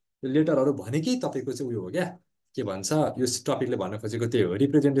 यो लेटरहरू भनेकै तपाईँको चाहिँ उयो हो क्या, के भन्छ यो टपिकले भन्न खोजेको त्यही हो,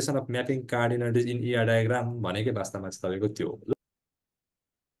 representation of mapping कार्डिनालिटिज in ER diagram भनेकै वास्तवमा चाहिँ तपाईँको त्यो हो।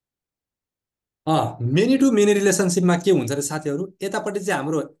 मेनी टु मेनी रिलेसनसिपमा के हुन्छ अरे साथीहरू, यतापट्टि चाहिँ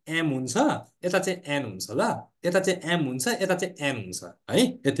हाम्रो एम हुन्छ, यता चाहिँ एन हुन्छ ल, यता चाहिँ एम हुन्छ, यता चाहिँ एन हुन्छ है।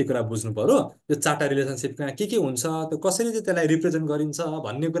 यति कुरा बुझ्नु पर्यो। यो चारवटा रिलेसनसिपमा के हुन्छ, त्यो कसरी चाहिँ त्यसलाई रिप्रेजेन्ट गरिन्छ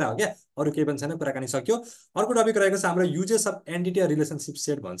भन्ने कुरा हो क्या, अरू केही पनि छैन, कुराकानी सक्यो। अर्को टपिक रहेको छ हाम्रो uses of entity relationship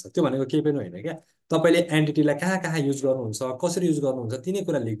set भन्छ। त्यो भनेको केही पनि होइन क्या, तपाईँले एन्टिटीलाई कहाँ कहाँ युज गर्नुहुन्छ, कसरी युज गर्नुहुन्छ, तिनै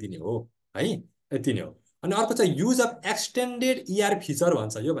कुरा लेखिदिने हो है, यति नै हो। अनि अर्को चाहिँ use of extended ER feature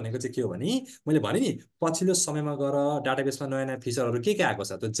भन्छ। यो भनेको चाहिँ के हो भने, मैले भने नि पछिल्लो समयमा गएर डाटाबेसमा नयाँ नयाँ फिचरहरू के आएको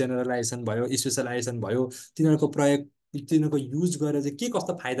छ, त्यो जेनरलाइजेसन भयो, स्पेसलाइजेसन भयो, तिनीहरूको प्रयोग, तिनीहरूको युज गरेर चाहिँ के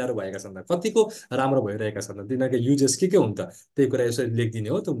कस्तो फाइदाहरू भएका छन् त, कतिको राम्रो भइरहेका छन् त, तिनीहरूको युजेस के हुन्छ, त्यही कुरा यसरी लेखिदिने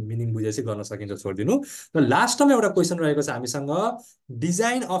हो। त्यो मिनिङ बुझेर चाहिँ गर्न सकिन्छ, छोडिदिनु। र लास्टमा एउटा क्वेसन रहेको छ हामीसँग,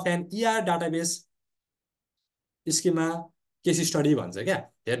 design of an ER database स्किमा case study भन्छ क्या।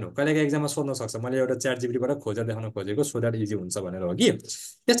 हेर्नु कहिलेकाहीँ एक्जाममा सोध्न सक्छ, मैले एउटा च्याट जिपीटीबाट खोजेर देखाउन खोजेको सो द्याट इजी हुन्छ भनेर हो कि।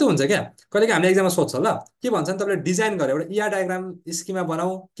 यस्तो हुन्छ क्या, कहिलेकाहीँ हामीले एक्जाममा सोध्छ ल के भन्छ नि, तपाईँले डिजाइन गरेर एउटा इआर डायग्राम स्किमा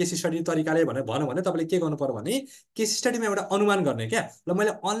बनाऊ केस स्टडी तरिकाले भनेर भन्यो भने तपाईँले के गर्नु पर्यो भने केस स्टडीमा एउटा अनुमान गर्ने क्या। ल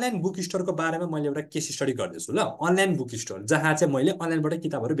मैले अनलाइन बुक स्टोरको बारेमा मैले एउटा केस स्टडी गर्दैछु, ल अनलाइन बुक स्टोर जहाँ चाहिँ मैले अनलाइनबाट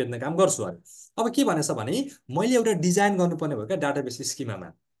किताबहरू बेच्ने काम गर्छु अरे। अब के भनेछ भने मैले एउटा डिजाइन गर्नुपर्ने भयो क्या डाटाबेस स्किमामा।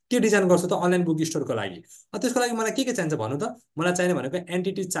 के डिजाइन गर्छु त अनलाइन बुक स्टोरको लागि। त्यसको लागि मलाई के चाहिन्छ भन्नु त, मलाई चाहिने भनेको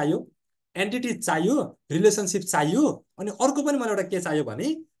एन्टिटी चाहियो, एन्टिटी चाहियो, रिलेसनसिप चाहियो, अनि अर्को पनि मलाई एउटा के चाहियो भने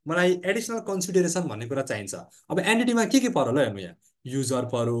मलाई एडिसनल कन्सिडरेसन भन्ने कुरा चाहिन्छ। अब एन्टिटीमा के पर्यो ल हेर्नु, यहाँ युजर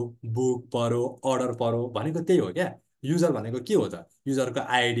पर्यो, बुक पर्यो, अर्डर पर्यो भनेको त्यही हो क्या। युजर भनेको के हो त, युजरको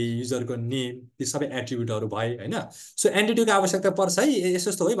आइडी, युजरको नेम, ती सबै एट्रिब्युटहरू भए होइन। सो एन्टिटीको आवश्यकता पर्छ है,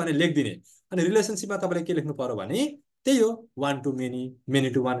 यस्तो यस्तो हो भने लेखिदिने। अनि रिलेसनसिपमा तपाईँले के लेख्नु पर्यो भने त्यही हो, one two many, many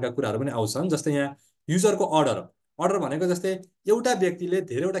two वानका कुराहरू पनि आउँछन्। जस्तै यहाँ युजरको अर्डर, अर्डर भनेको जस्तै एउटा व्यक्तिले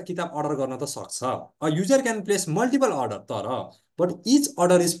धेरैवटा किताब अर्डर गर्न त सक्छ, a user can place multiple order, तर but each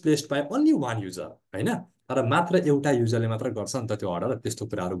order is placed by only one user होइन। तर मात्र एउटा युजरले मात्र गर्छ नि त त्यो अर्डर, त्यस्तो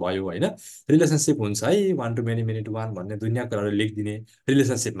कुराहरू भयो होइन। रिलेसनसिप हुन्छ है, one two many, many two one भन्ने दुनियाँ कुराहरू लेखिदिने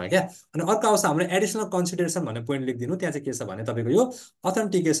रिलेसनसिपमा क्या। अनि अर्को आउँछ हाम्रो एडिसनल कन्सिडरेसन भन्ने पोइन्ट लेखिदिनु। त्यहाँ चाहिँ के छ भने तपाईँको यो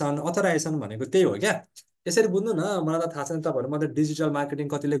अथेन्टिकेसन, अथराइजेसन भनेको त्यही हो क्या। यसरी बुझ्नु न, मलाई त थाहा छैन तपाईँहरू मात्रै डिजिटल मार्केटिङ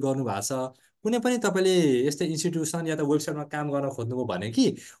कतिले गर्नु भएको छ। कुनै पनि तपाईँले यस्तै इन्स्टिट्युसन या त वेबसाइटमा काम गर्न खोज्नुभयो भने कि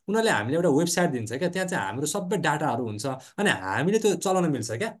उनीहरूले हामीले एउटा वेबसाइट दिन्छ क्या, त्यहाँ चाहिँ हाम्रो सबै डाटाहरू हुन्छ अनि हामीले त्यो चलाउन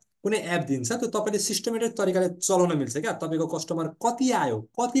मिल्छ क्या। कुनै एप दिन्छ त्यो तपाईँले सिस्टमेटिक तरिकाले चलाउन मिल्छ क्या। तपाईँको कस्टमर कति आयो,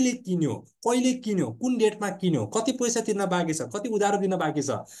 कतिले किन्यो, कहिले किन्यो, कुन डेटमा किन्यो, कति पैसा तिर्न बाँकी छ, कति उधारो दिन बाँकी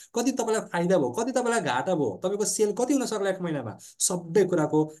छ, कति तपाईँलाई फाइदा भयो, कति तपाईँलाई घाटा भयो, तपाईँको सेल कति हुन सक्ला एक महिनामा, सबै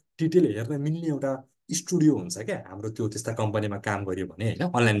कुराको डिटेल हेर्न मिल्ने एउटा स्टुडियो हुन्छ क्या हाम्रो। त्यो त्यस्ता कम्पनीमा काम गर्यो भने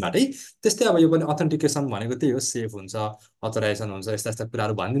होइन अनलाइनबाटै। त्यस्तै अब यो पनि अथेन्टिकेसन भनेको त्यही हो, सेफ हुन्छ, अथराइजेसन हुन्छ, यस्ता यस्ता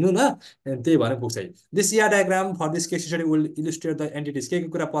कुराहरू भनिदिनु न, त्यही भनेर पुग्छ। This yeah diagram for this case study will illustrate the entities, के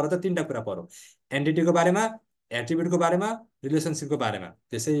कुरा पर्यो त, तिनवटा कुरा पर्यो, एन्टिटीको बारेमा, एट्रिब्युटको बारेमा, रिलेसनसिपको बारेमा।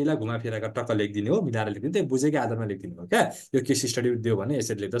 त्यसैलाई घुमाफिराका टक्क लेखिदिने हो, मिलाएर लेखिदिनु, त्यही बुझेकै आधारमा लेखिदिनु हो क्या। यो केस स्टडी दियो भने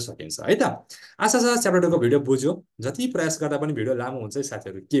यसरी लेख्दा सकिन्छ है त। आशा छ च्याप्टर 2 को भिडियो बुझ्यो। जति प्रयास गर्दा पनि भिडियो लामो हुन्छ है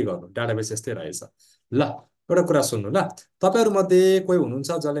साथीहरू, के गर्नु, डाटाबेस यस्तै रहेछ। ल एउटा कुरा सुन्नु ल, तपाईँहरूमध्ये कोही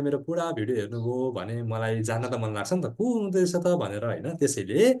हुनुहुन्छ जसले मेरो पुरा भिडियो हेर्नुभयो भने मलाई जान्न त मन लाग्छ नि त को हुँदैछ त भनेर होइन।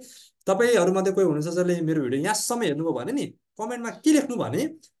 त्यसैले तपाईँहरूमध्ये कोही हुनुहुन्छ जसले मेरो भिडियो यहाँसम्म हेर्नुभयो भने नि कमेन्टमा के लेख्नु भने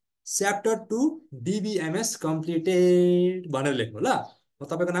च्याप्टर 2 BBMS कम्प्लिटेड भनेर लेख्नु ल। म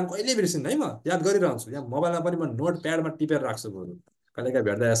तपाईँको नाम कहिले बिर्सिन्न है, म याद गरिरहन्छु। यहाँ मोबाइलमा पनि म नोट प्याडमा टिपेर राख्छु बरु, कहिलेकाहीँ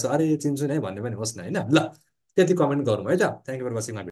भेट्दा यसो अरे चिन्छु नै भन्ने पनि होस् न होइन। ल त्यति कमेन्ट गरौँ है त। Thank you for watching my video.